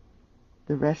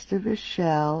the rest of his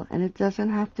shell. And it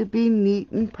doesn't have to be neat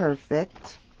and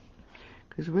perfect,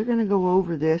 because we're going to go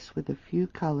over this with a few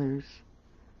colors.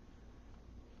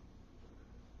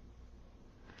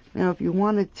 Now, if you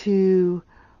wanted to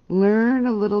learn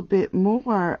a little bit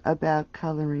more about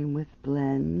coloring with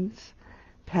blends,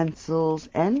 pencils,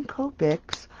 and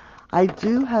Copics, I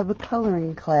do have a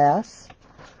coloring class.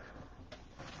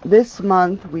 This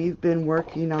month we've been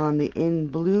working on the In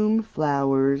Bloom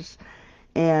flowers,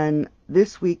 and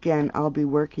this weekend I'll be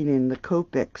working in the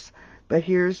Copics. But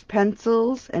here's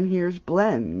pencils and here's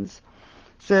blends.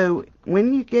 So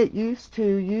when you get used to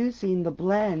using the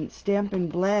blend, Stampin'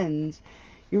 Blends,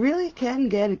 you really can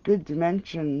get a good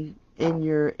dimension in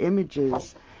your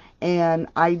images. And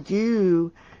I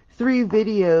do 3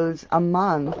 videos a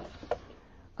month,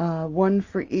 one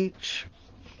for each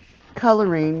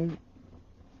coloring.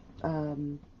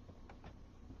 They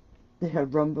have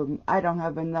Rumba. I don't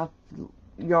have enough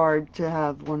yard to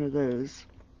have one of those.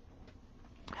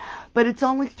 But it's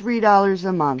only $3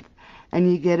 a month. And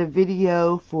you get a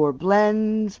video for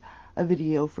blends, a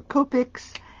video for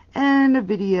Copics, and a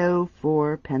video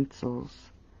for pencils.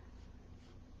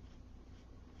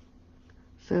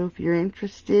 So if you're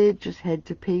interested, just head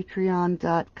to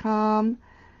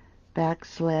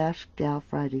patreon.com/Gal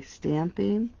Friday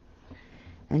Stamping,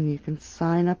 and you can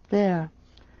sign up there.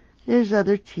 There's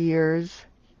other tiers.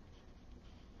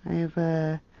 I have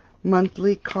a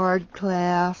monthly card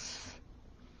class.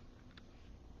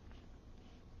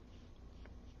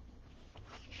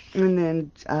 And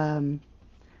then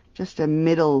just a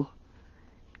middle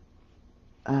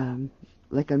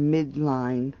like a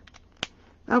midline.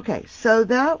 Okay, so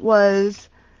that was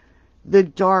the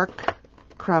dark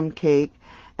crumb cake.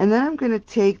 And then I'm going to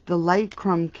take the light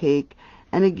crumb cake,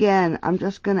 and again, I'm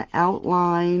just going to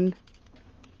outline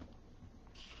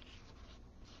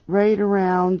right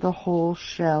around the whole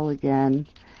shell again.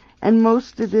 And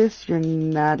most of this you're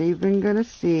not even going to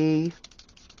see.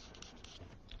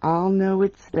 I'll know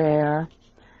it's there.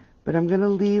 But I'm going to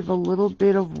leave a little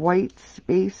bit of white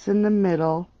space in the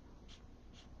middle.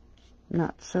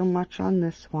 Not so much on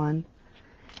this one.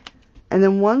 And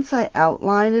then once I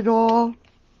outline it all,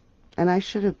 and I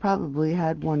should have probably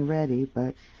had one ready,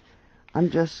 but I'm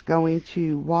just going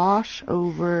to wash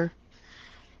over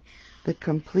the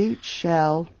complete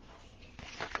shell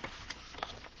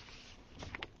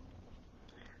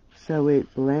so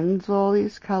it blends all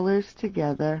these colors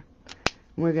together.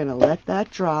 We're going to let that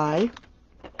dry.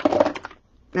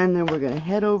 And then we're going to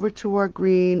head over to our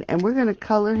green, and we're going to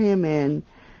color him in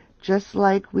just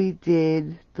like we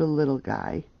did the little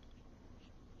guy.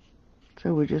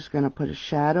 So we're just going to put a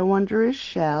shadow under his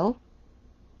shell.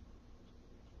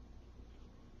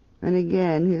 And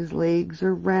again, his legs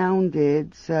are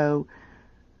rounded, so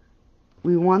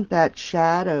we want that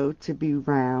shadow to be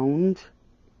round.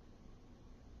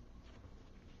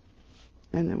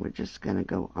 And then we're just going to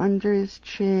go under his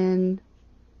chin,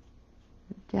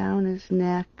 down his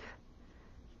neck,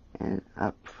 and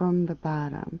up from the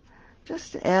bottom,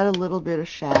 just to add a little bit of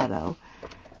shadow.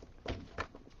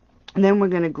 And then we're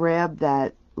going to grab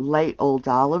that light old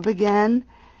olive again,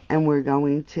 and we're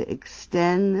going to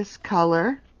extend this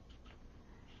color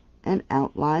and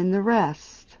outline the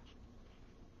rest.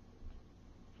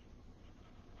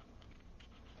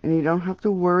 And you don't have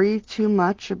to worry too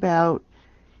much about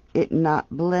it not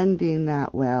blending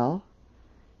that well,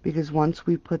 because once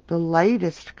we put the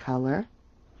lightest color,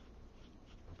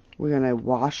 we're going to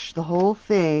wash the whole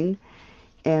thing,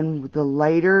 and the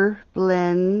lighter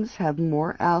blends have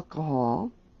more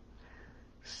alcohol,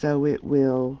 so it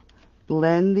will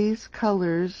blend these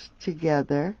colors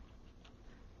together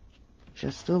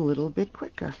just a little bit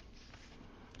quicker.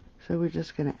 So we're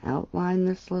just going to outline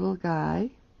this little guy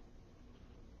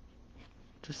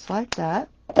just like that.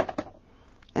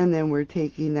 And then we're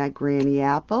taking that granny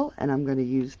apple, and I'm going to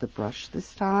use the brush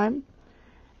this time,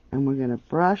 and we're going to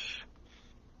brush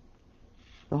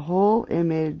the whole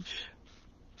image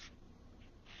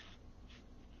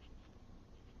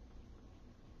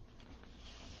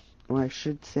or I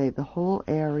should say the whole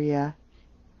area.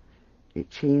 It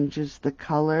changes the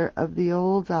color of the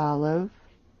old olive.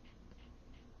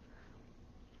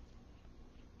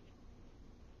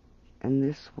 And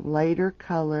this lighter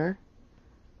color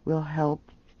will help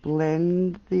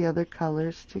blend the other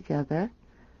colors together.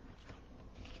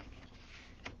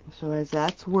 So as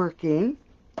that's working,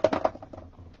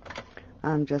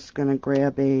 I'm just going to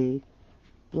grab a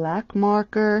black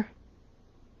marker.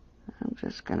 I'm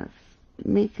just going to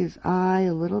make his eye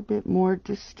a little bit more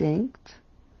distinct.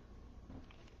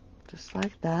 Just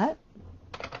like that.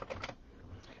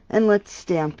 And let's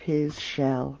stamp his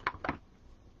shell.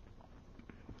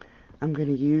 I'm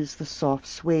going to use the soft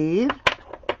suede.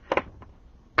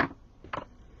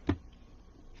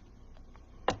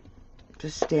 To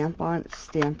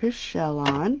stamp his shell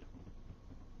on.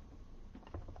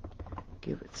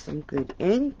 Give it some good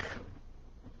ink.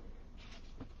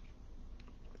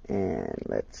 And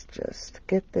let's just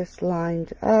get this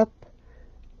lined up.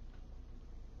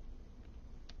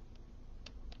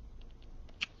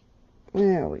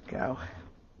 There we go.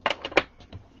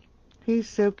 He's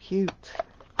so cute.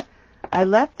 I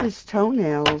left his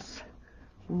toenails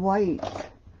white.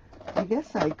 I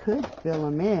guess I could fill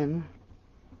them in.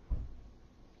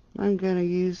 I'm going to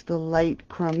use the light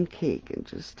crumb cake and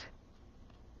just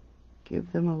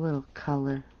give them a little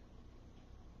color.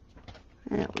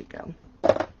 There we go.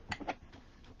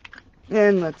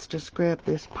 And let's just grab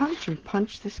this punch and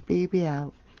punch this baby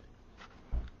out.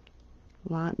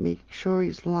 Make sure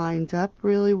he's lined up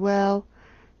really well.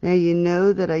 Now you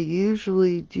know that I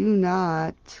usually do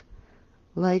not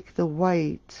like the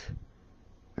white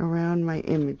around my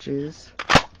images.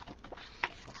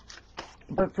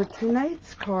 But for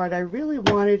tonight's card, I really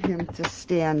wanted him to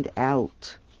stand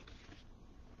out.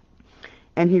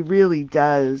 And he really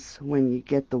does when you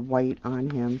get the white on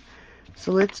him.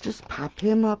 So let's just pop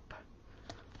him up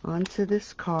onto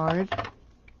this card.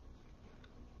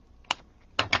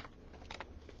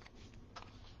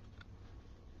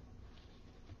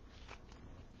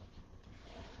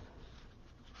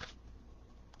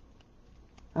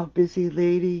 A busy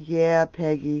lady? Yeah,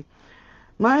 Peggy.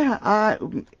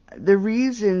 The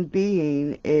reason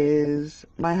being is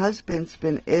my husband's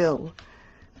been ill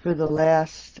for the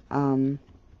last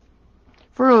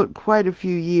for quite a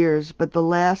few years, but the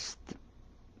last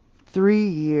 3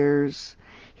 years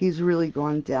he's really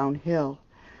gone downhill.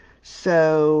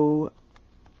 So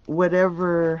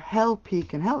whatever help he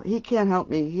can help, he can't help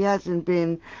me. He hasn't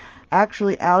been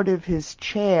actually out of his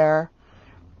chair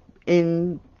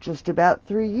in just about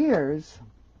 3 years.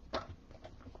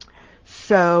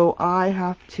 So I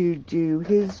have to do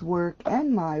his work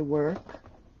and my work,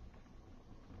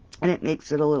 and it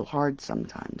makes it a little hard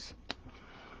sometimes.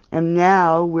 And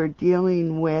now we're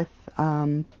dealing with,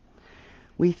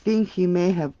 we think he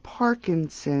may have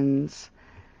Parkinson's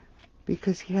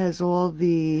because he has all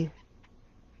the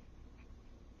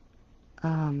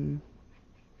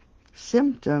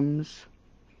symptoms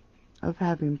of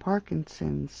having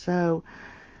Parkinson's. So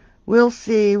we'll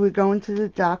see. We're going to the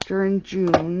doctor in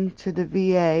June, to the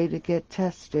VA, to get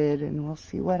tested, and we'll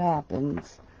see what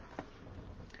happens.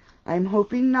 I'm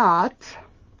hoping not.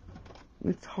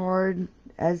 It's hard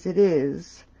as it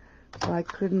is, so I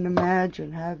couldn't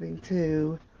imagine having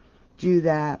to do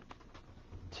that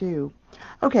too.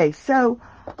 Okay, so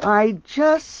I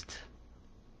just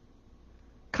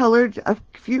colored a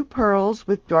few pearls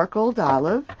with dark old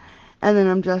olive, and then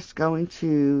I'm just going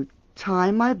to tie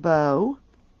my bow,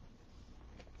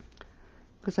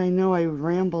 because I know I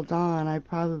rambled on. I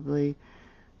probably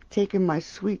taken my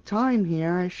sweet time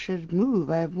here. I should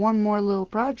move. I have one more little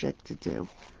project to do.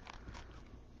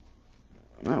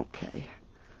 Okay,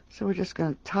 so we're just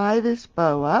going to tie this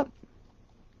bow up.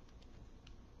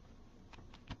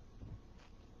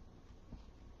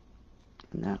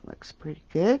 And that looks pretty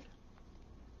good.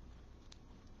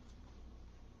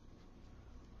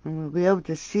 And we'll be able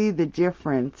to see the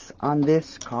difference on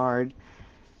this card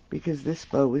because this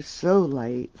bow is so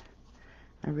light.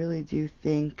 I really do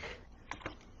think.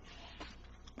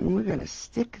 And we're going to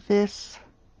stick this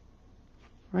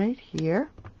right here.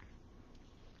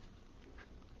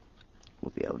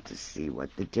 We'll be able to see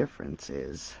what the difference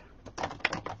is.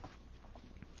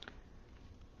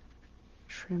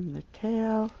 Trim the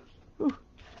tail. Ooh,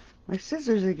 my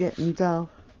scissors are getting dull.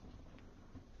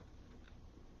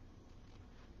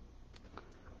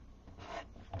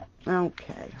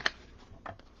 Okay.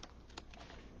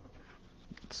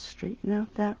 Let's straighten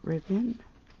out that ribbon.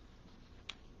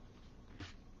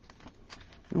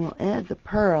 And we'll add the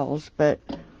pearls, but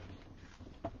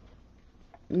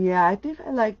yeah, I think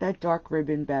I like that dark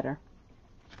ribbon better.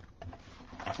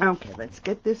 Okay, let's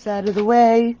get this out of the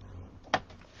way.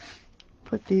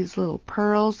 Put these little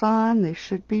pearls on. They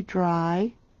should be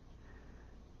dry.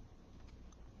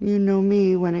 You know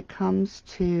me when it comes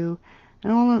to,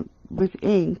 and all with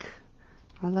ink,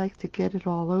 I like to get it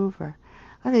all over.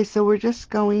 Okay, so we're just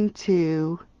going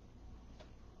to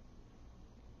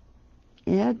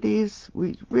add these.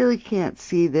 We really can't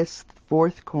see this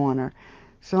fourth corner,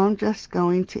 so I'm just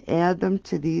going to add them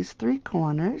to these 3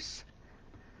 corners.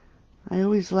 I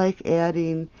always like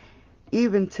adding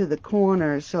even to the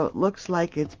corners so it looks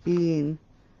like it's being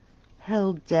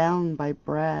held down by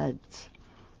brads.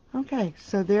 Okay,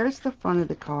 so there's the front of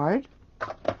the card.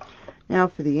 Now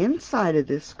for the inside of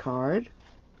this card,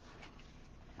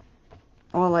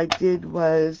 all I did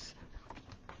was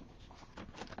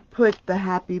put the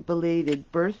happy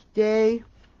belated birthday,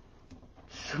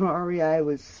 sorry I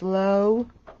was slow,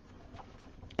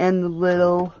 and the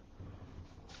little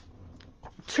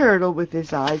turtle with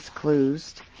his eyes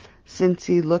closed, since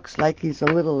he looks like he's a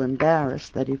little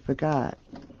embarrassed that he forgot.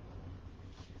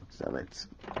 So let's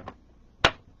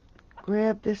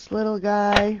grab this little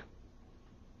guy,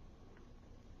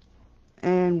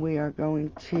 and we are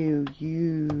going to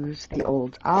use the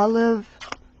old olive,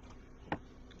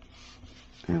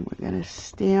 and we're going to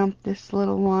stamp this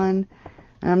little one.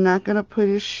 And I'm not going to put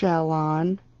his shell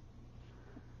on.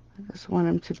 I just want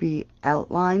him to be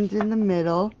outlined in the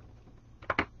middle.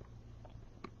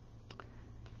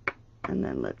 And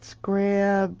then let's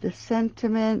grab the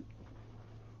sentiment.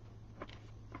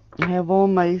 I have all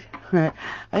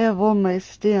my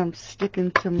stamps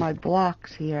sticking to my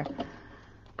blocks here,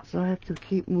 so I have to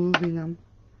keep moving them.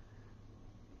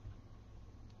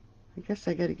 I guess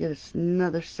I got to get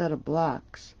another set of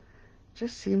blocks.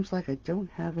 Just seems like I don't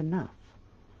have enough.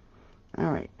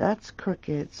 Alright, that's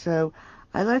crooked. So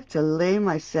I like to lay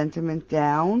my sentiment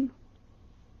down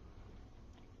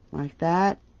like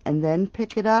that and then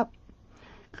pick it up,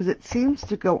 because it seems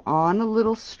to go on a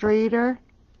little straighter.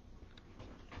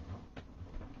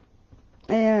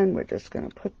 And we're just going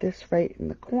to put this right in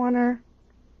the corner.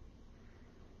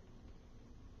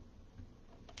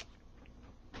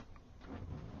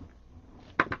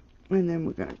 And then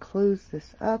we're going to close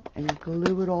this up and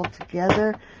glue it all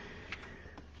together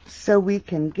so we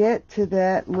can get to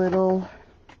that little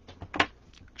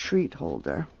treat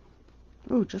holder.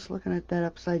 Ooh, just looking at that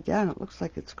upside down, it looks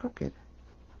like it's crooked.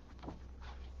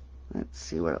 Let's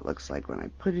see what it looks like when I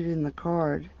put it in the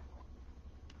card.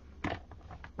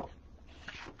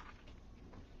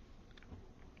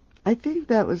 I think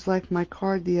that was like my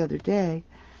card the other day.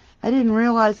 I didn't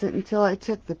realize it until I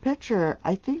took the picture.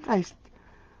 I think I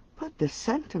put the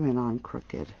sentiment on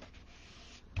crooked.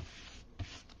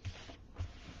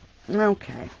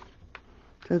 Okay.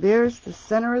 So there's the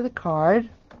center of the card.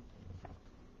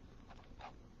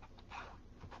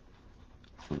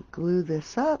 So glue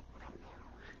this up.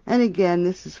 And again,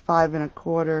 this is 5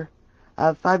 3/8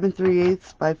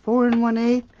 by 4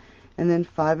 1/8, and then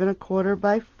 5 1/4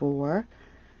 by 4.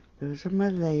 Those are my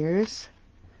layers.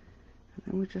 And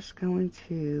then we're just going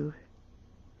to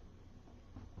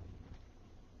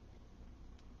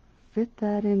fit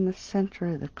that in the center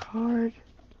of the card.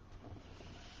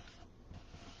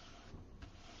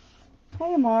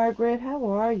 Hey Margaret, how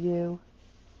are you?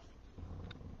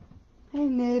 Hey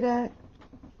Nita.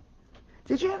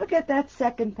 Did you ever get that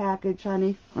second package,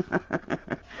 honey?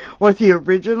 Or the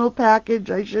original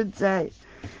package, I should say.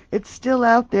 It's still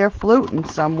out there floating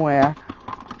somewhere.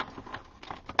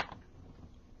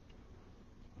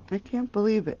 I can't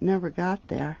believe it never got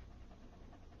there.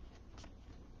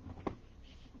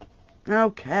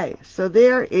 Okay, so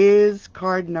there is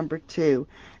card number 2.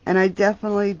 And I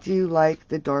definitely do like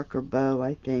the darker bow,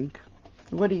 I think.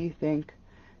 What do you think?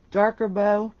 Darker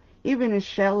bow? Even his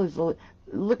shell is a...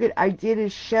 Look at, I did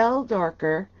his shell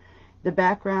darker, the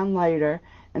background lighter,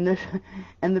 and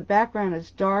the background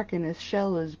is dark and his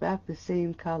shell is about the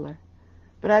same color.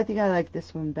 But I think I like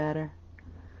this one better.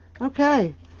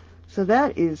 Okay, so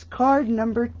that is card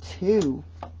number 2.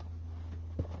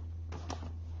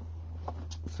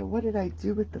 So what did I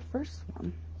do with the first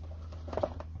one?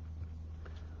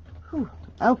 Whew.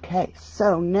 Okay,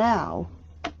 so now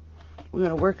we're going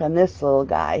to work on this little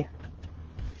guy.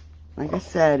 Like I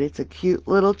said, it's a cute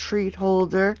little treat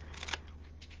holder.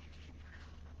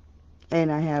 And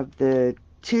I have the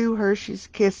 2 Hershey's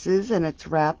Kisses, and it's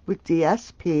wrapped with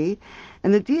DSP.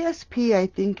 And the DSP, I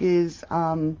think, is,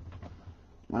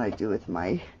 what I do with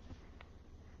my...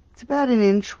 It's about 1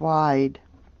 inch wide.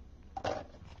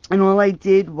 And all I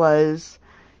did was,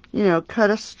 you know, cut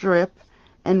a strip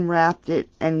and wrapped it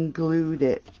and glued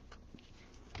it.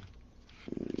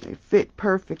 It fit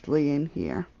perfectly in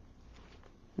here.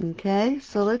 Okay,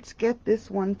 so let's get this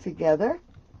one together.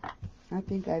 I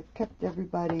think I've kept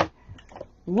everybody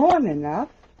warm enough.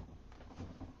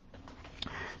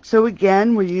 So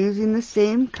again, we're using the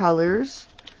same colors.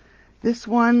 This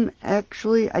one,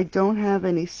 actually, I don't have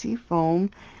any seafoam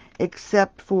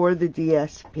except for the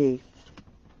DSP.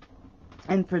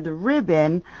 And for the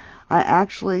ribbon, I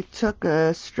actually took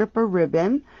a strip of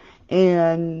ribbon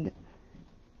and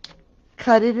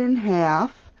cut it in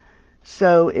half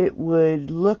so it would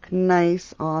look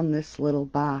nice on this little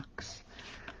box.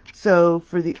 So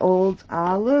for the old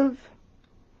olive,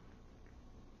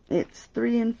 it's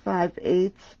 3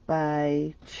 5/8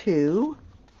 by 2.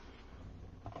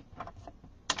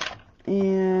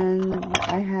 And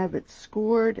I have it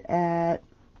scored at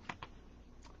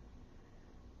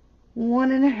 1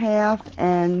 1/2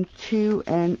 and 2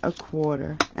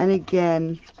 1/4. And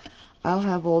again, I'll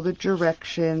have all the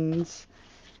directions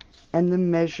and the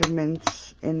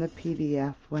measurements in the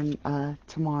PDF when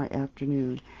tomorrow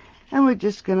afternoon. And we're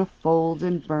just going to fold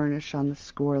and burnish on the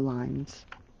score lines.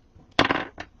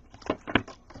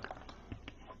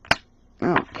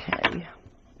 Okay.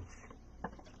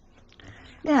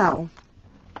 Now,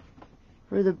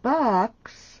 for the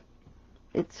box,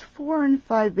 it's 4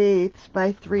 5/8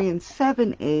 by 3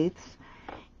 7/8,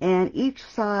 and each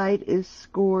side is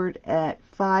scored at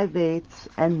 5/8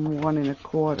 and 1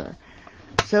 1/4.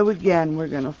 So again, we're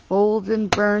going to fold and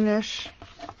burnish.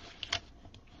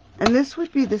 And this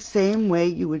would be the same way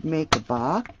you would make a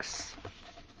box.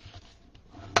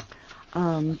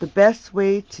 The best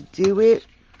way to do it,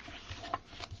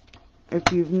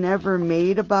 if you've never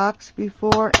made a box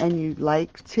before and you'd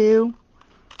like to,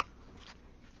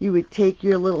 you would take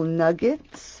your little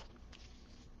nuggets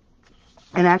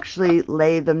and actually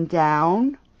lay them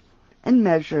down and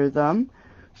measure them.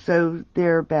 So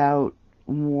they're about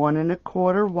 1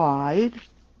 1/4 wide,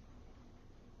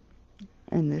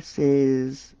 and this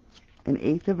is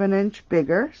 1/8 of an inch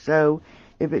bigger. So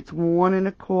if it's 1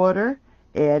 1/4,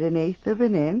 add 1/8 of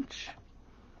an inch,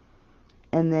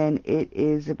 and then it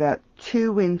is about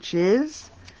 2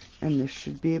 inches, and this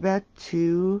should be about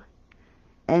 2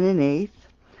 1/8.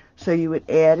 So you would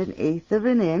add 1/8 of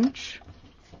an inch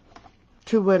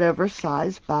to whatever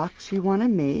size box you want to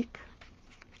make.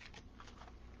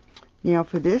 Now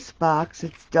for this box,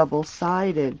 it's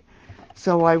double-sided,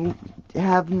 so I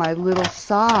have my little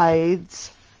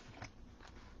sides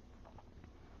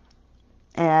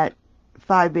at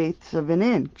 5/8 of an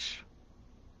inch.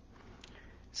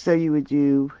 So you would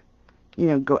do,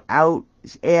 go out,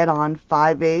 add on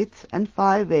 5/8 and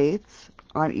 5/8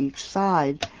 on each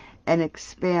side and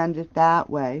expand it that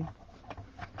way.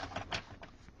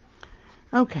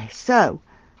 Okay, so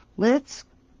let's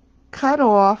cut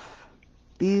off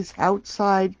these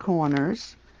outside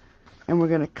corners, and we're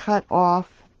going to cut off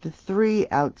the 3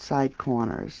 outside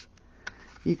corners.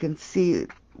 You can see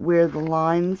where the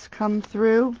lines come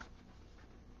through,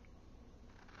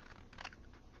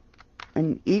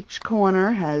 and each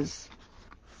corner has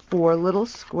 4 little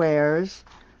squares,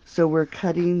 so we're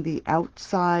cutting the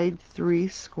outside 3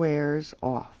 squares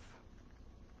off.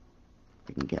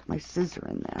 I can get my scissor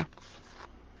in there.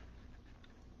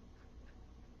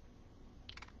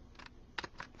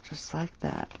 Just like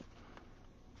that.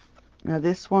 Now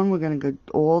this one we're going to go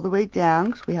all the way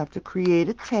down because we have to create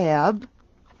a tab.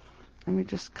 Let me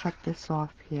just cut this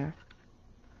off here.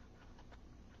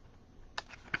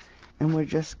 And we're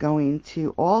just going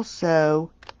to also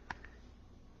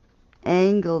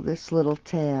angle this little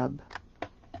tab.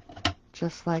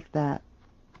 Just like that.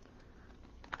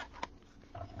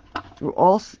 We're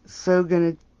also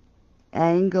going to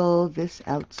angle this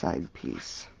outside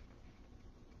piece.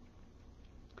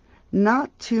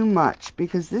 Not too much,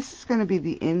 because this is going to be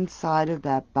the inside of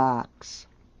that box.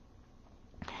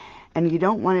 And you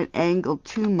don't want it angled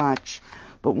too much,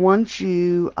 but once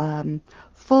you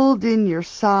fold in your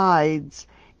sides,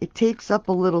 it takes up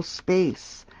a little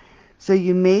space. So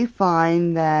you may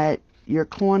find that your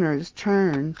corners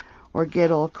turn or get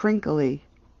all crinkly.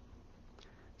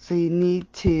 So you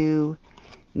need to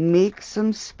make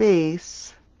some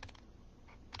space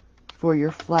for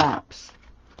your flaps.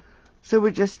 So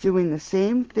we're just doing the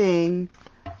same thing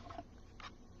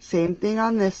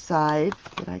on this side.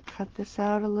 Did I cut this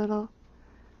out a little?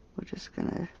 We're just going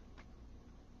to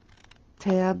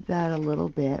tab that a little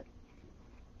bit.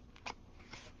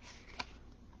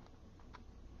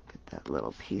 Get that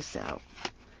little piece out.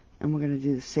 And we're going to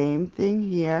do the same thing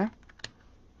here.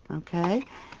 Okay?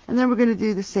 And then we're going to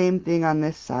do the same thing on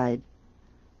this side.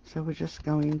 So we're just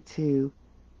going to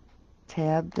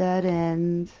tab that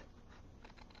end.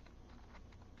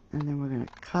 And then we're going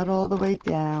to cut all the way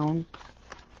down,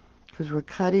 because we're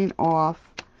cutting off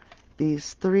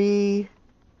these 3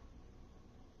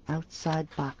 outside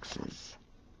boxes.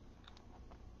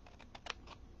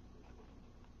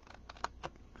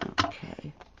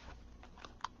 Okay.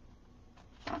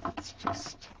 Let's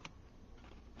just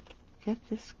get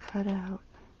this cut out.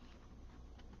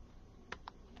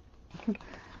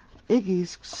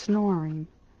 Iggy's snoring.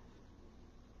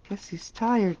 Guess he's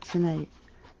tired tonight.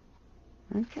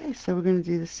 Okay, so we're going to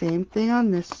do the same thing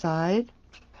on this side.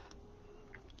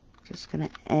 Just going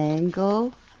to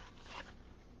angle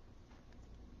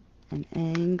and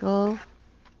angle.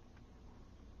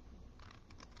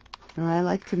 And I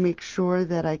like to make sure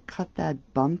that I cut that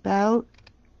bump out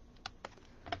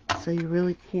so you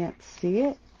really can't see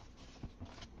it.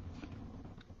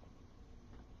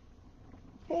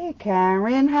 Hey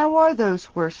Karen, how are those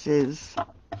horses?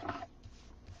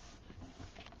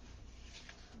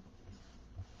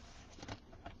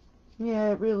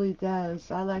 Yeah, it really does.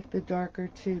 I like the darker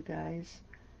too, guys.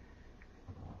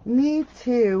 Me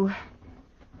too.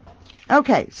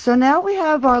 Okay, so now we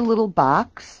have our little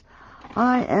box.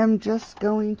 I am just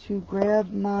going to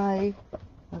grab my,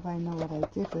 if I know what I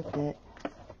did with it.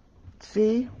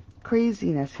 See?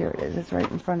 Craziness. Here it is. It's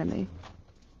right in front of me.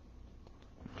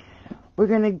 We're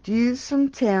going to use some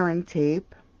tearing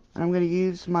tape. I'm going to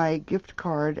use my gift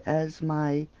card as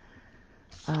my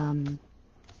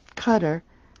cutter.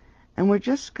 And we're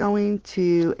just going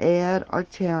to add our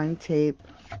tearing tape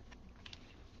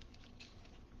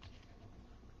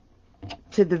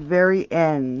to the very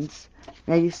ends.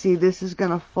 Now you see this is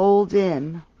going to fold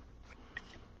in.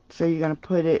 So you're going to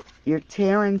put your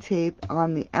tearing tape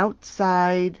on the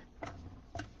outside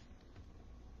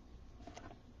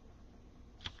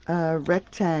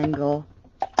rectangle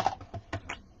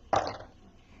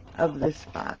of this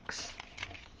box.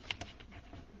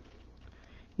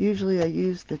 Usually I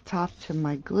use the top to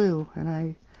my glue,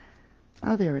 and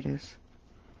oh, there it is.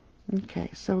 Okay,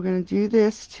 so we're going to do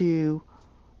this to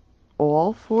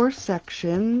all 4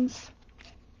 sections.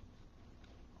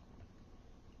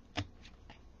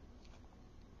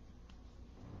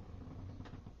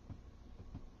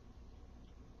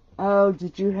 Oh,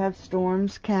 did you have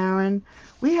storms, Karen?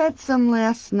 We had some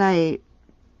last night.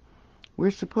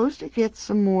 We're supposed to get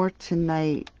some more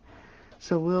tonight.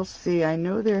 So we'll see. I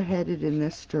know they're headed in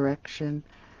this direction.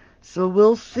 So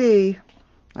we'll see.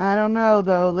 I don't know,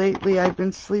 though. Lately I've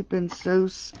been sleeping so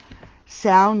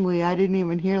soundly, I didn't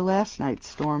even hear last night's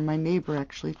storm. My neighbor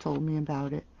actually told me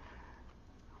about it.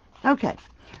 Okay,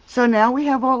 so now we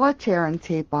have all our tear and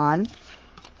tape on.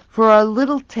 For our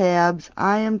little tabs,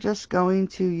 I am just going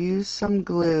to use some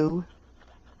glue.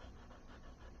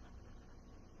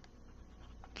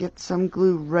 Get some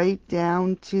glue right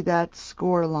down to that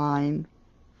score line.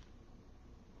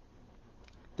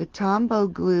 The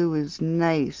Tombow glue is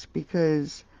nice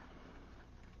because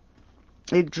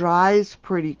it dries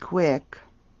pretty quick.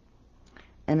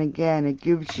 And again, it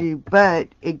gives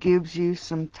you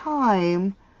some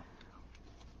time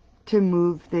to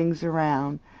move things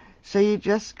around. So you're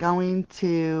just going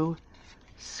to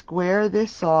square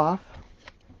this off.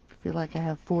 I feel like I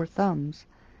have 4 thumbs.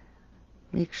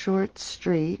 Make sure it's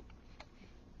straight.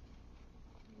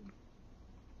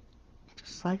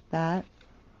 Just like that.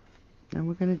 Then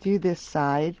we're going to do this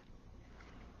side.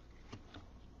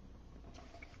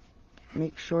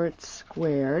 Make sure it's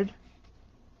squared.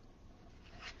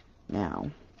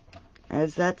 Now,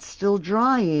 as that's still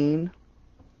drying,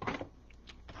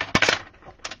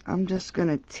 I'm just going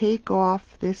to take off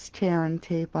this tear and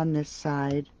tape on this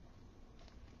side.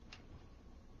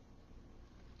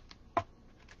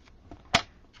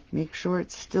 Make sure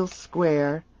it's still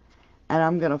square, and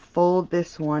I'm going to fold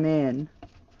this one in.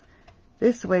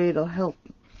 This way it'll help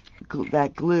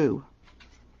that glue.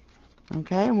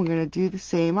 Okay, and we're going to do the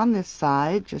same on this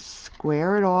side. Just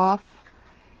square it off.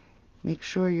 Make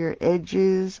sure your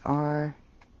edges are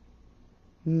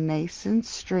nice and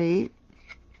straight.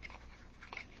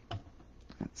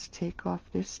 Let's take off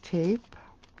this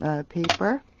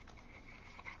paper,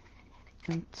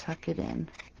 and tuck it in.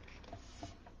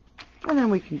 And then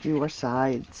we can do our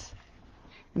sides.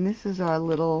 And this is our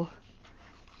little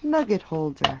nugget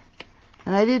holder.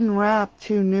 And I didn't wrap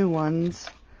 2 new ones.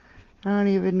 I don't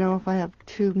even know if I have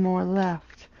 2 more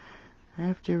left. I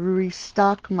have to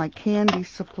restock my candy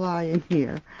supply in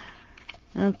here.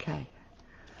 Okay.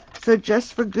 So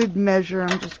just for good measure,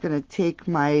 I'm just going to take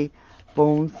my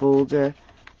bone folder,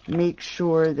 make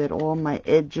sure that all my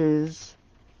edges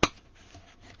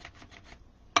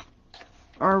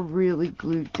are really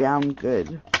glued down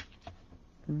good.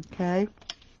 Okay?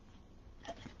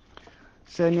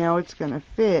 So now it's going to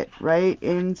fit right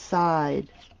inside,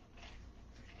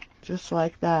 just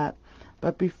like that.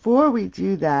 But before we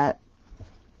do that,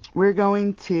 we're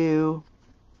going to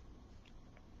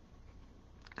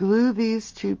glue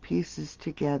these 2 pieces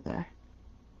together.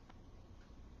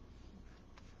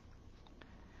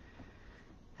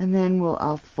 And then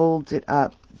I'll fold it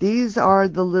up. This is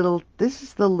the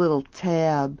little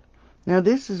tab. Now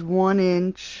this is 1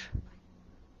 inch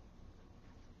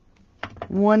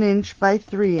by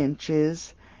 3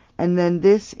 inches. And then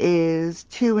this is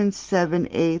 2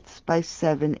 7/8 by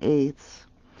 7/8.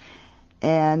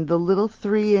 And the little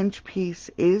 3-inch piece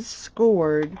is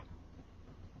scored.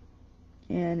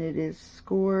 And it is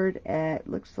scored at,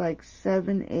 looks like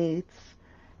 7/8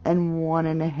 and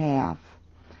 1.5.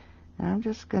 And I'm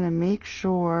just going to make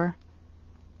sure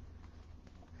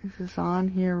this is on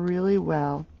here really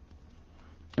well.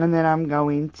 And then I'm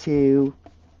going to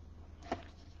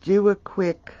do a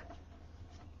quick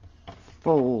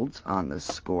fold on the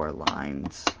score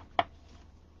lines.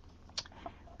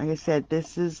 Like I said,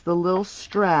 this is the little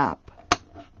strap.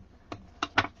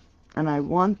 And I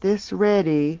want this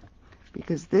ready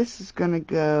because this is going to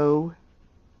go,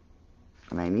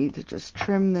 and I need to just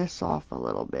trim this off a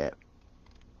little bit.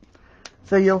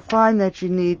 So you'll find that you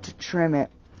need to trim it.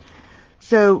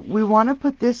 So we want to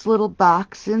put this little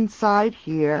box inside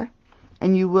here,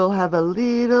 and you will have a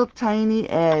little tiny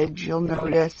edge, you'll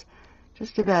notice,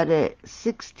 just about a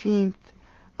 1/16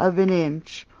 of an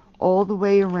inch all the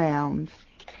way around.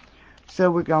 So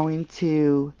we're going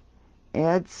to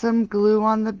add some glue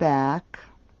on the back.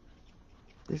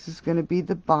 This is going to be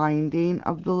the binding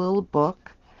of the little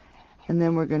book. And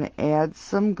then we're going to add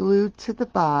some glue to the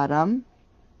bottom.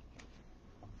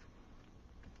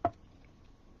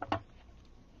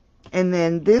 And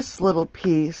then this little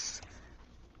piece,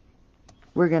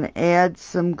 we're going to add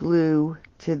some glue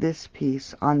to this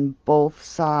piece on both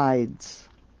sides.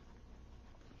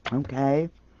 Okay?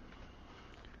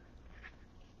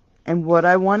 And what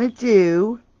I want to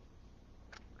do,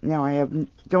 now I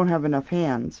don't have enough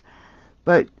hands,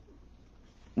 but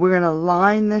we're going to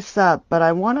line this up, but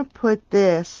I want to put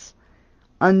this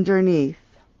underneath.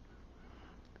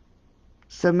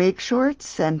 So make sure it's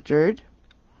centered.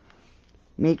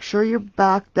 Make sure you're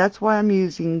back. That's why I'm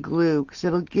using glue, because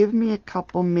it'll give me a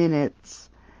couple minutes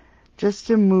just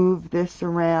to move this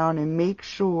around and make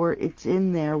sure it's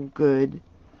in there good.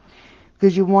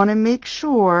 Because you want to make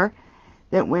sure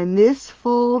that when this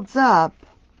folds up,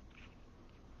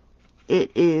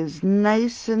 it is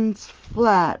nice and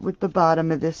flat with the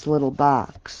bottom of this little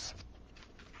box.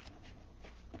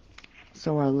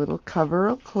 So our little cover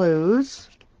will close.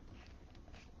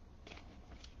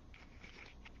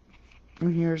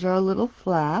 And here's our little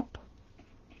flap.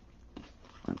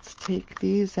 Let's take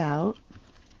these out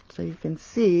so you can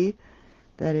see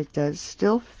that it does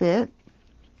still fit.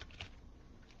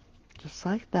 Just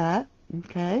like that,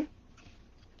 okay?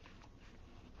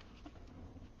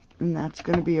 And that's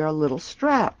going to be our little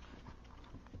strap.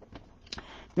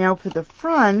 Now for the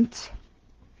front,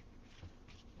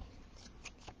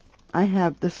 I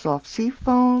have the soft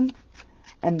seafoam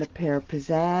and the Pear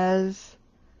Pizzazz.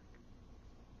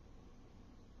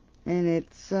 And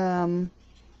it's,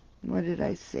 what did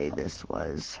I say this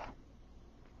was?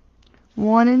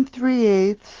 1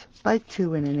 3/8 by 2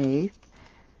 1/8.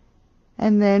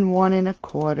 And then 1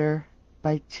 1/4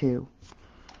 by 2.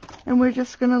 And we're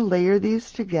just going to layer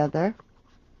these together.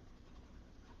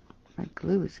 My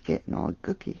glue is getting all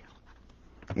gooky.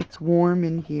 It's warm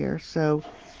in here, so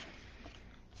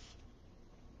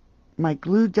my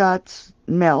glue dots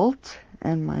melt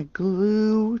and my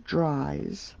glue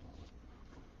dries.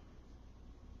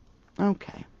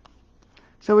 Okay,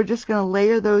 so we're just going to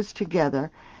layer those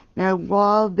together. Now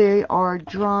while they are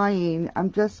drying,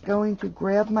 I'm just going to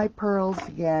grab my pearls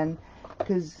again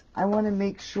because I want to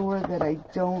make sure that I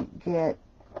don't get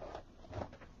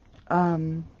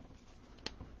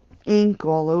ink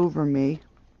all over me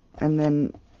and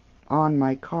then on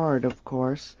my card, of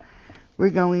course. We're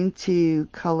going to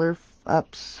color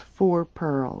up 4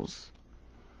 pearls.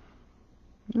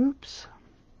 Oops.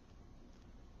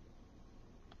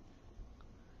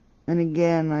 And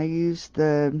again, I use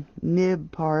the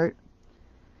nib part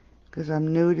because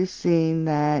I'm noticing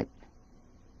that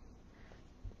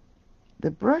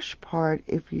the brush part,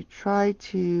 if you try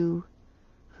to,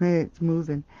 it's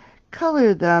moving,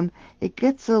 color them, it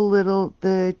gets a little,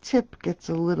 the tip gets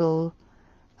a little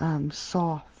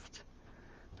soft.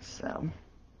 So,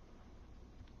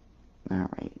 all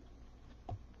right.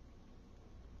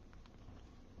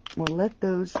 We'll let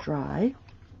those dry.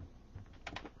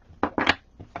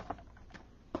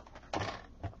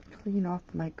 Clean off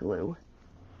my glue.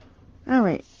 All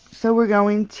right, so we're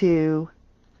going to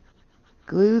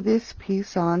glue this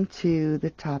piece onto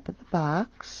the top of the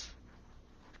box.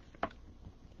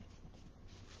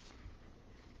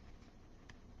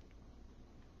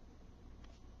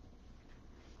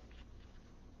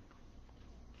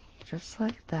 Just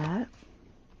like that.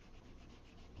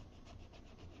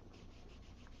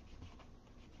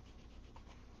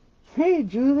 Hey,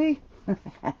 Julie.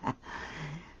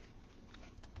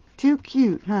 Too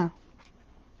cute, huh?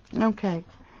 Okay.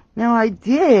 Now I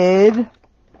did,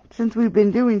 since we've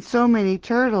been doing so many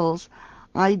turtles,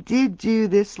 I did do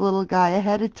this little guy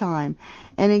ahead of time.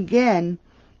 And again,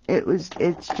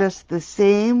 it's just the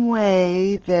same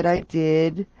way that I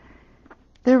did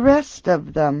the rest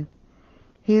of them.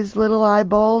 His little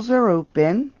eyeballs are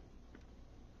open.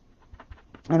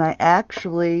 And I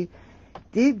actually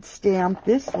did stamp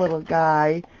this little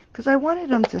guy because I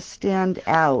wanted him to stand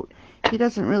out. He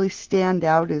doesn't really stand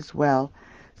out as well.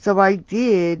 So I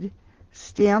did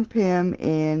stamp him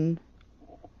in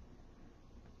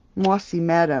Mossy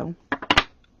Meadow.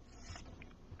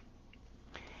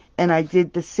 And I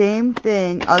did the same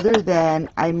thing, other than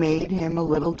I made him a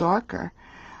little darker.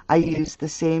 I used the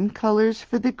same colors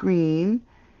for the green,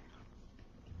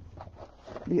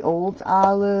 the old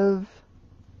olive,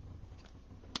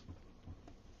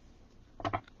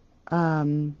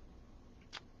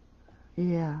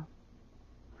 yeah.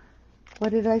 What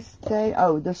did I say?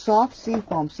 Oh, the soft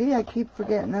seafoam. See, I keep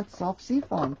forgetting that soft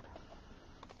seafoam.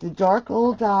 The dark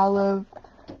old olive,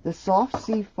 the soft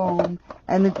seafoam,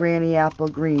 and the granny apple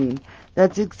green.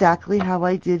 That's exactly how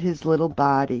I did his little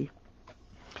body.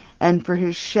 And for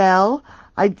his shell,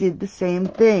 I did the same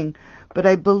thing. But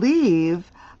I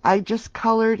believe I just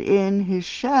colored in his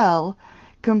shell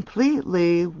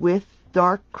completely with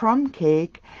dark crumb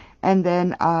cake, and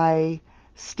then I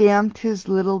stamped his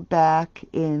little back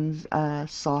in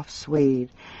soft suede.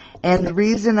 And the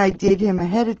reason I did him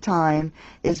ahead of time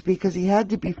is because he had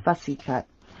to be fussy cut.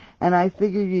 And I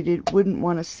figured you wouldn't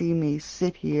want to see me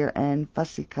sit here and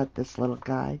fussy cut this little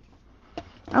guy.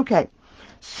 Okay,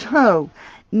 so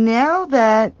now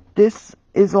that this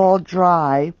is all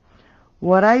dry,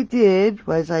 what I did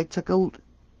was I took a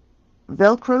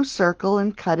Velcro circle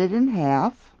and cut it in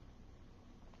half.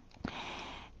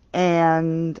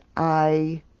 And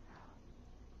I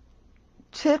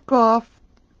took off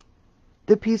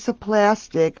the piece of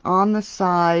plastic on the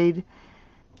side.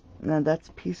 Now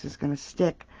that piece is going to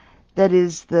stick. that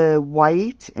is the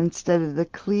white instead of the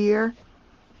clear,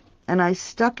 and I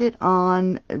stuck it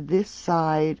on this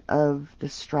side of the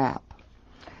strap.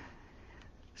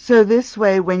 So this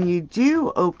way, when you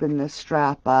do open the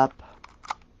strap up,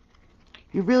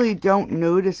 you really don't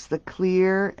notice the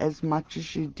clear as much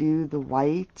as you do the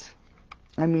white.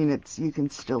 I mean, you can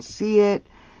still see it,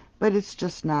 but it's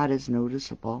just not as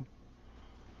noticeable.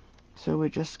 So we're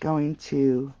just going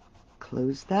to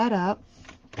close that up.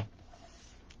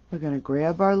 We're going to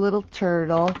grab our little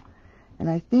turtle, and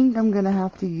I think I'm going to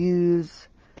have to use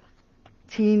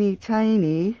teeny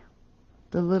tiny,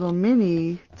 the little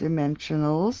mini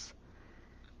dimensionals,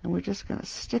 and we're just going to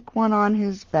stick one on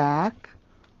his back.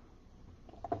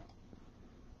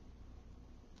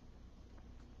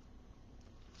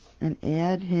 And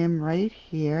add him right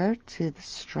here to the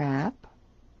strap.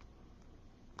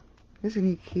 Isn't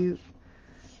he cute?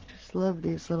 Just love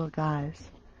these little guys.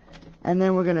 And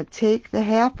then we're going to take the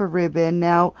half a ribbon.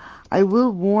 Now, I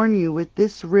will warn you, with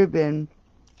this ribbon,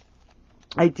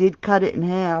 I did cut it in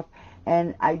half.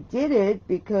 And I did it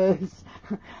because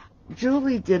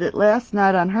Julie did it last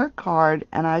night on her card,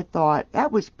 and I thought,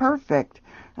 that was perfect.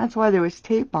 That's why there was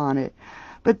tape on it.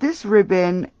 But this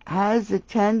ribbon has a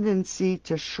tendency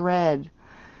to shred,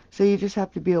 so you just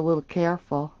have to be a little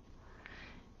careful.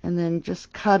 And then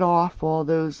just cut off all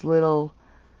those little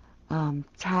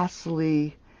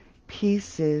tassel-y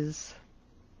pieces.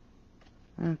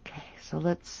 Okay, so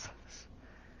let's...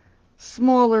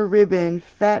 Smaller ribbon,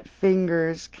 fat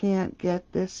fingers, can't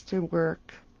get this to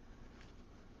work.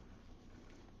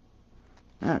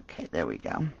 Okay, there we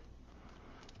go.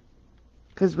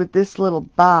 Because with this little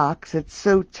box, it's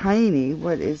so tiny.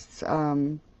 What is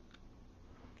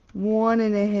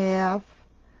 1.5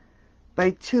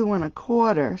 by 2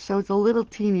 1/4, so it's a little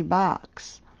teeny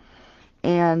box.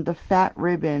 And the fat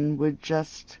ribbon would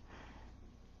just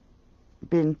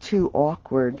been too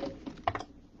awkward.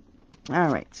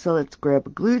 Alright, so let's grab a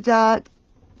glue dot,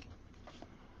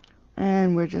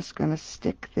 and we're just going to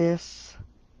stick this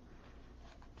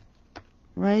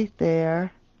right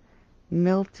there.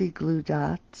 Melty glue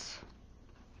dots.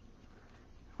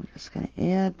 I'm just going to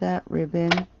add that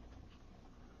ribbon.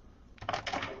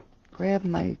 Grab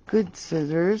my good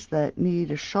scissors that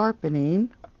need a sharpening.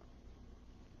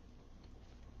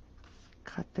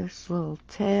 Cut this little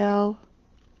tail.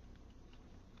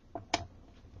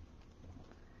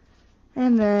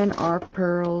 And then our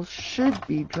pearls should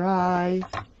be dry.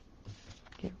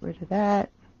 Get rid of that.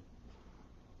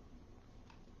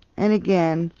 And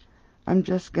again, I'm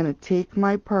just going to take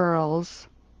my pearls,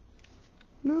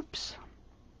 oops,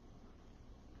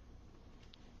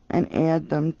 and add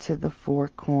them to the 4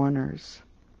 corners.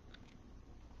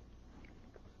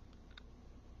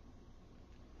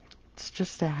 It's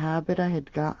just a habit I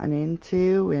had gotten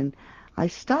into, and I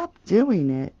stopped doing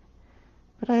it.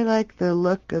 But I like the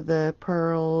look of the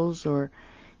pearls or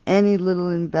any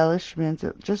little embellishments.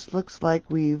 It just looks like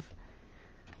we've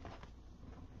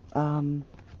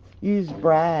used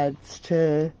brads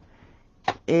to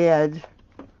add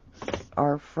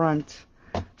our front.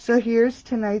 So here's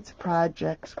tonight's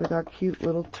projects with our cute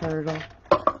little turtle.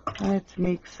 Let's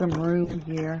make some room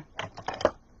here.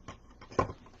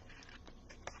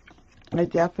 I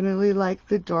definitely like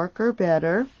the darker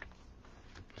better.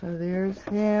 So there's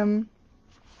him.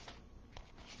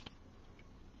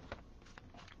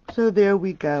 So there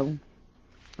we go,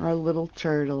 our little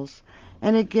turtles.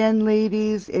 And again,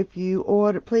 ladies, if you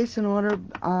place an order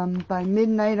by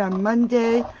midnight on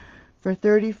Monday for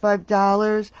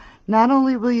 $35, not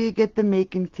only will you get the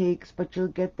make and takes, but you'll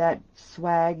get that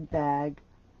swag bag.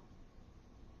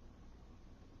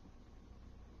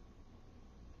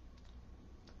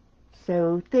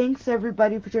 So thanks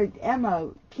everybody for joining. Emma,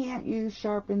 can't you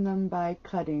sharpen them by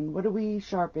cutting? What are we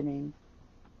sharpening?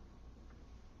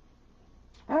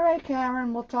 Alright,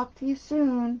 Karen, we'll talk to you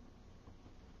soon.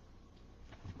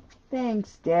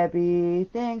 Thanks, Debbie.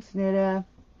 Thanks, Nita.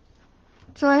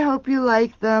 So I hope you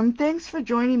like them. Thanks for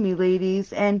joining me,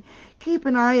 ladies. And keep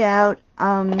an eye out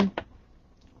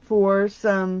for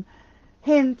some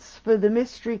hints for the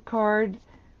mystery card.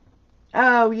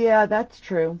 Oh, yeah, that's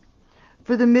true.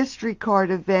 For the mystery card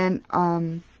event,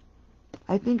 I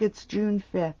think it's June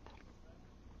 5th.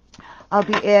 I'll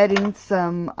be adding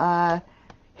some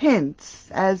hints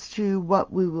as to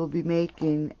what we will be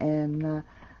making, and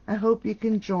I hope you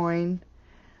can join.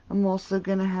 I'm also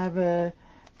going to have a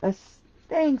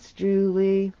thanks,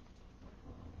 Julie.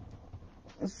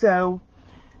 So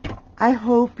I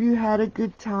hope you had a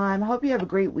good time. I hope you have a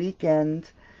great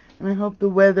weekend, and I hope the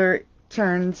weather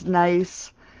turns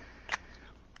nice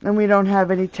and we don't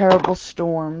have any terrible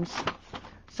storms.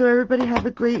 So everybody have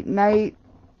a great night.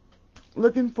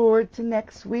 looking forward to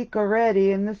next week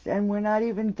already, and we're not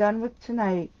even done with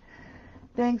tonight.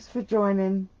 Thanks for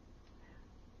joining.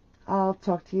 I'll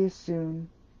talk to you soon.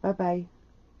 Bye-bye.